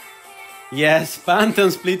 man? Yes, Pantheon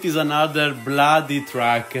Split is another bloody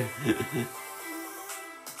track.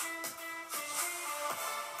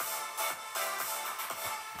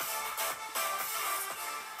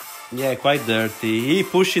 Yeah, quite dirty. He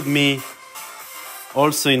pushed me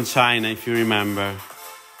also in China, if you remember.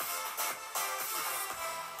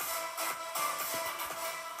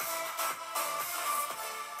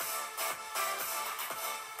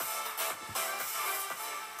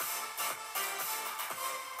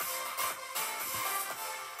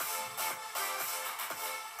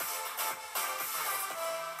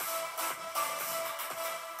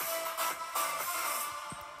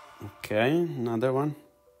 Okay, another one.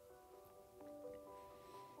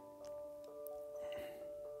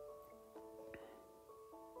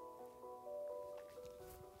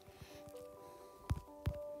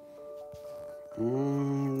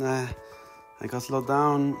 I got slowed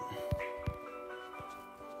down.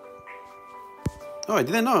 Oh, I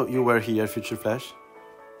didn't know you were here, Future Flash.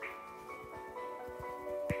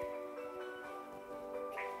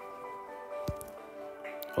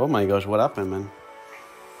 Oh my gosh, what happened, man?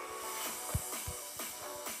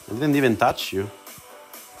 I didn't even touch you.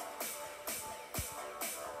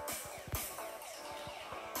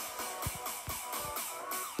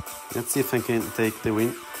 Let's see if I can take the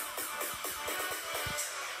win.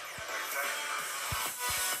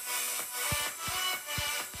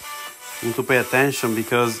 Need to pay attention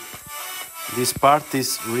because this part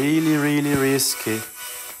is really, really risky.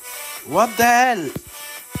 What the hell?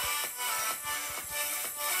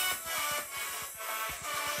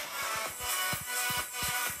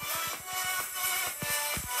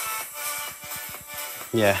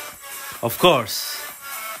 Yeah, of course.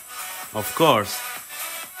 Of course.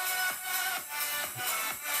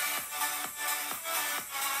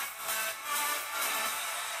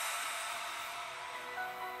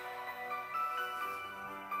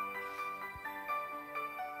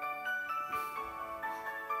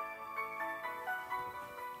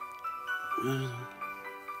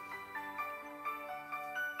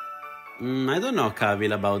 I don't know,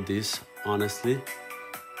 Kavil, about this, honestly.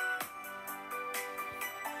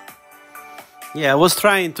 Yeah, I was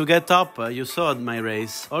trying to get up. You saw my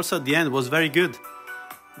race. Also, at the end was very good,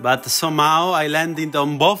 but somehow I landed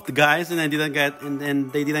on both guys and I didn't get,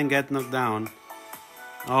 and they didn't get knocked down.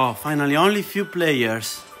 Oh, finally, only few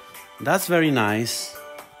players. That's very nice.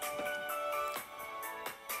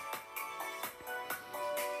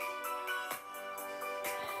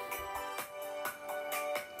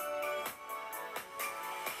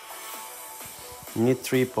 Need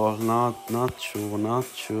triple, not true, not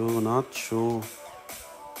true, not true.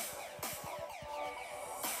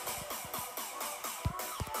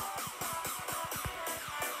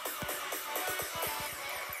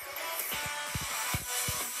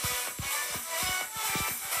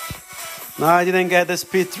 No, I didn't get the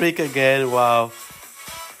speed trick again, wow.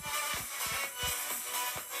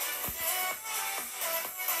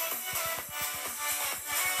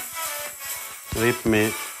 Rip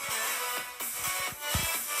me.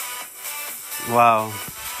 Wow.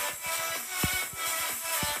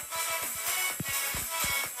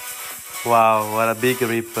 Wow, what a big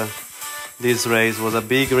rip. This race was a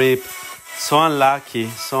big rip. So unlucky,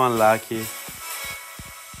 so unlucky.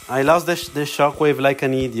 I lost the shockwave like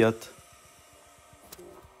an idiot.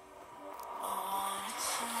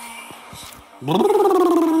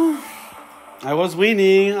 I was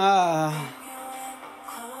winning.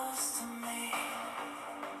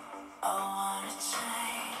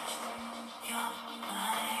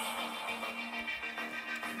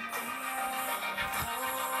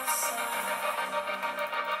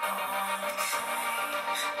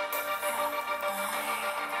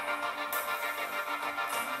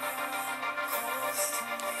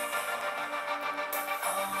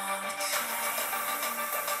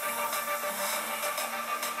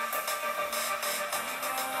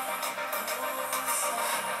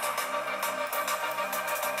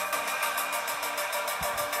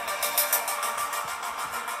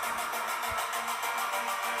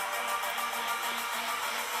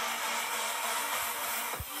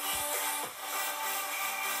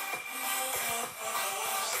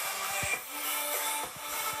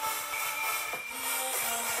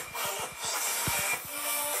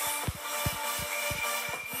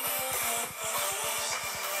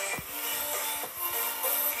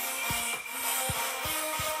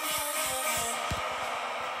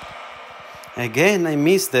 Again, I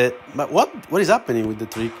missed it. But what is happening with the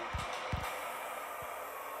trick?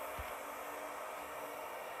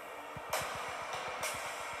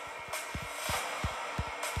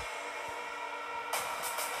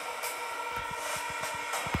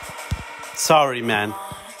 Sorry, man.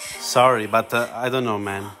 Sorry, but I don't know,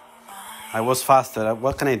 man. I was faster.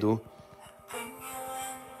 What can I do?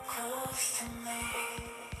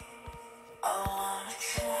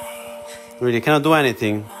 Really, cannot do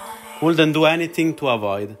anything. Wouldn't do anything to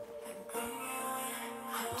avoid.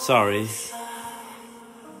 Sorry.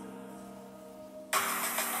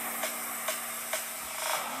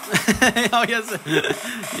 Oh, yes.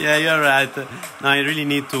 Yeah, you're right. No, I really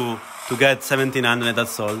need to get 1700,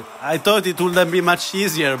 that's all. I thought it wouldn't be much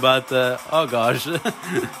easier, but oh gosh.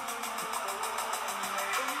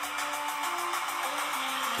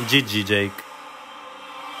 GG, Jake.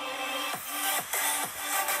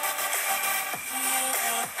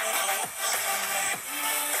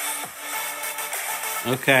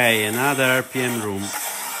 Okay, another RPM room.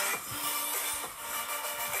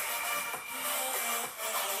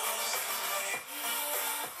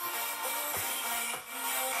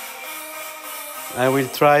 I will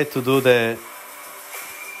try to do the...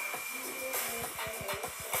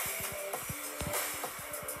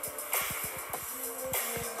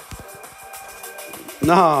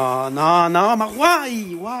 No, but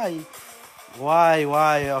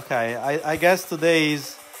why? Okay, I guess today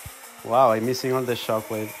is... Wow, I'm missing all the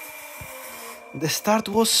shockwave. The start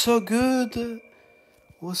was so good.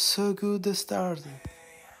 The start.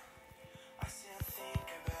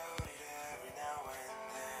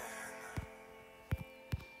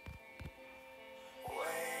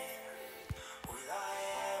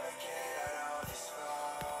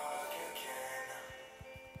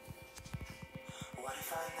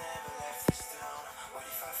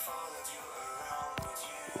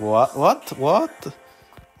 What?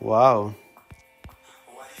 Wow.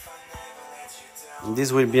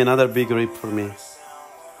 This will be another big rip for me.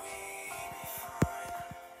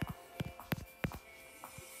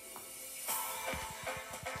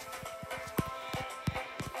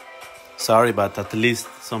 Sorry, but at least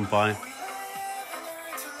some point.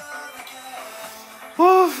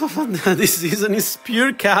 Oh, this season is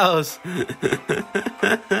pure chaos.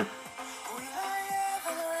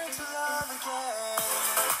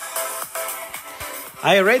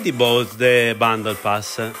 I already bought the bundle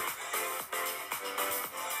pass.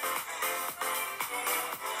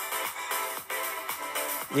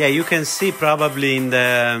 Yeah, you can see probably in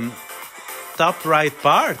the top right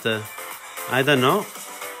part. I don't know.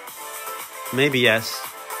 Maybe yes.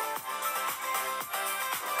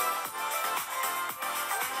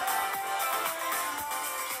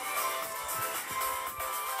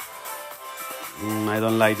 I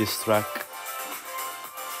don't like this track.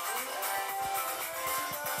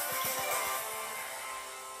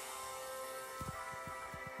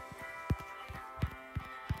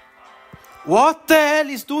 What the hell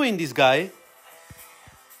is doing this guy?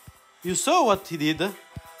 You saw what he did?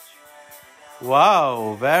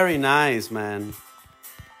 Wow, very nice, man.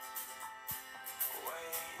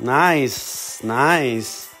 Nice,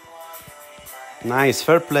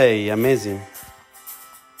 fair play, amazing.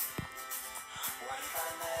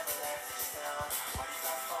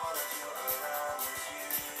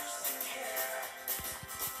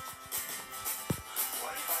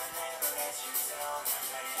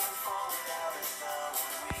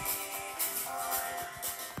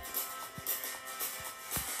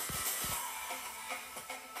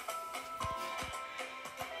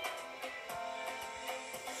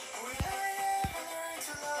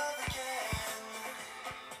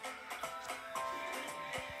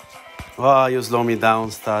 Oh, you slow me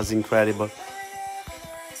down, Stars. Incredible.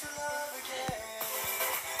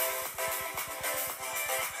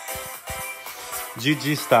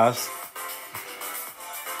 GG, Stars.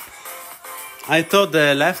 I thought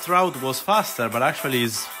the left route was faster, but actually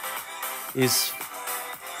is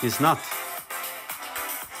not.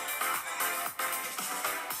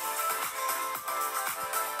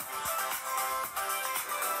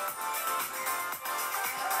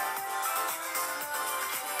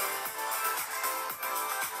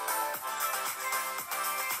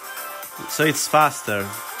 So it's faster.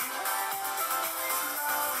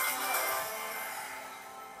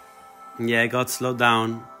 Yeah, I got slowed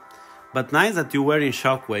down. But nice that you were in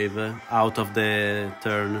shockwave out of the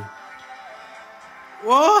turn.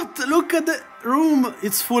 What? Look at the room.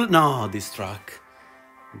 It's full. No, this track.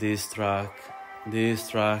 This track. This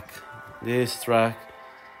track. This track.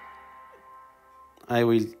 I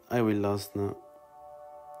will lose now.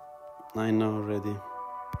 I know already.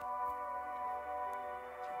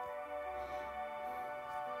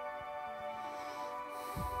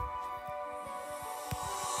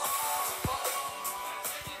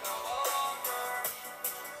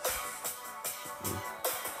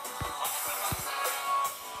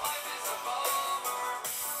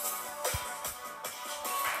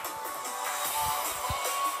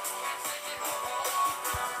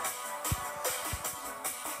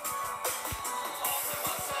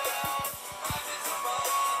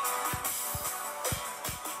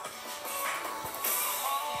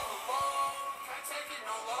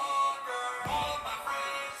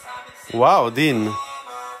 Wow, Dean,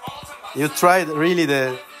 you tried really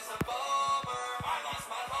the...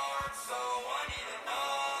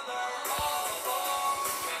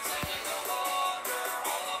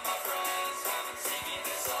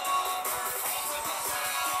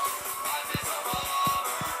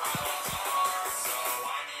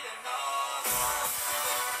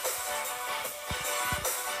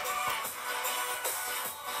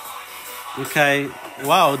 Okay,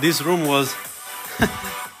 wow, this room was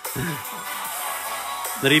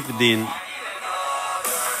ripped in.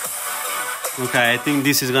 Okay, I think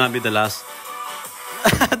this is gonna be the last.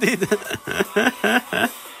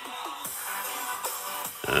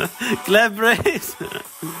 Clap race.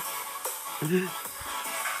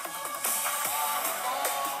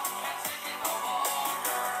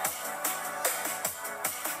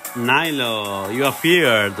 Nilo, you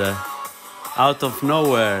appeared out of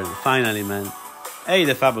nowhere, finally, man. Hey,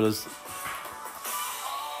 the Fabulous.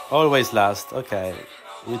 Always last, okay.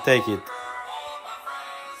 You take it.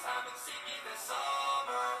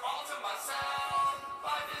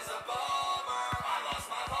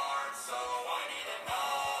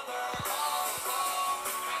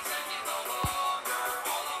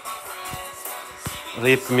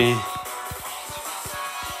 Rip me.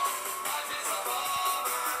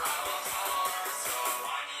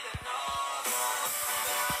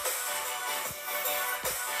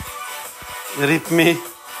 Rip me.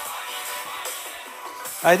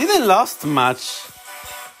 I didn't lost much.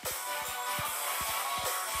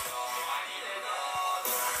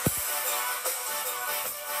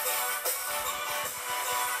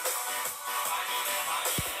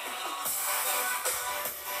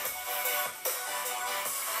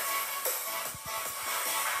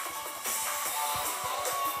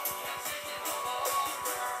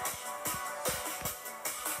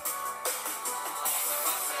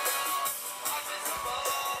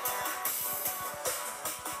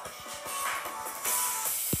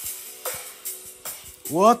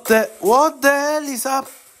 What the hell is up?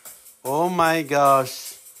 Oh my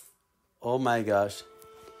gosh. Oh my gosh.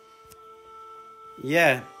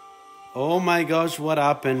 Yeah. Oh my gosh, what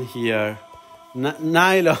happened here?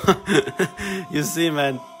 Nilo. You see,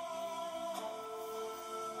 man.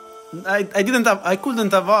 I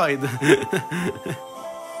couldn't avoid.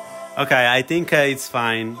 Okay, I think it's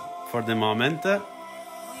fine for the moment.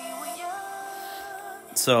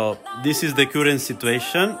 So, this is the current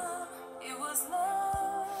situation.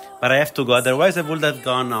 But I have to go, otherwise I would have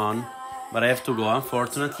gone on. But I have to go,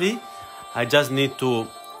 unfortunately. I just need to...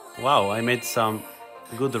 Wow, I made some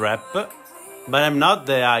good rep. But I'm not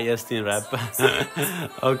the highest in rep.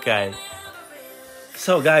 Okay.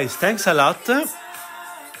 So guys, thanks a lot.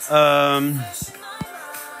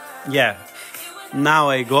 Yeah. Now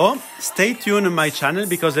I go. Stay tuned on my channel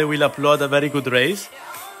because I will upload a very good race.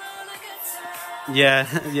 Yeah,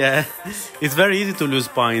 yeah. It's very easy to lose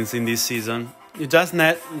points in this season. You just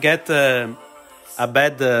get a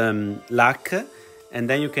bad luck, and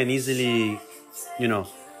then you can easily, you know,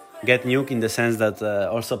 get nuke in the sense that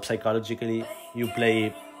also psychologically you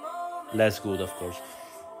play less good, of course.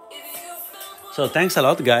 So thanks a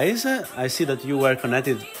lot, guys. I see that you were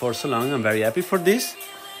connected for so long. I'm very happy for this.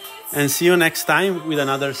 And see you next time with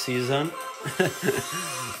another season.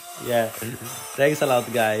 Yeah. Thanks a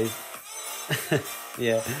lot, guys.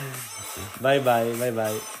 Yeah. Bye bye. Bye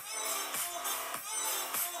bye.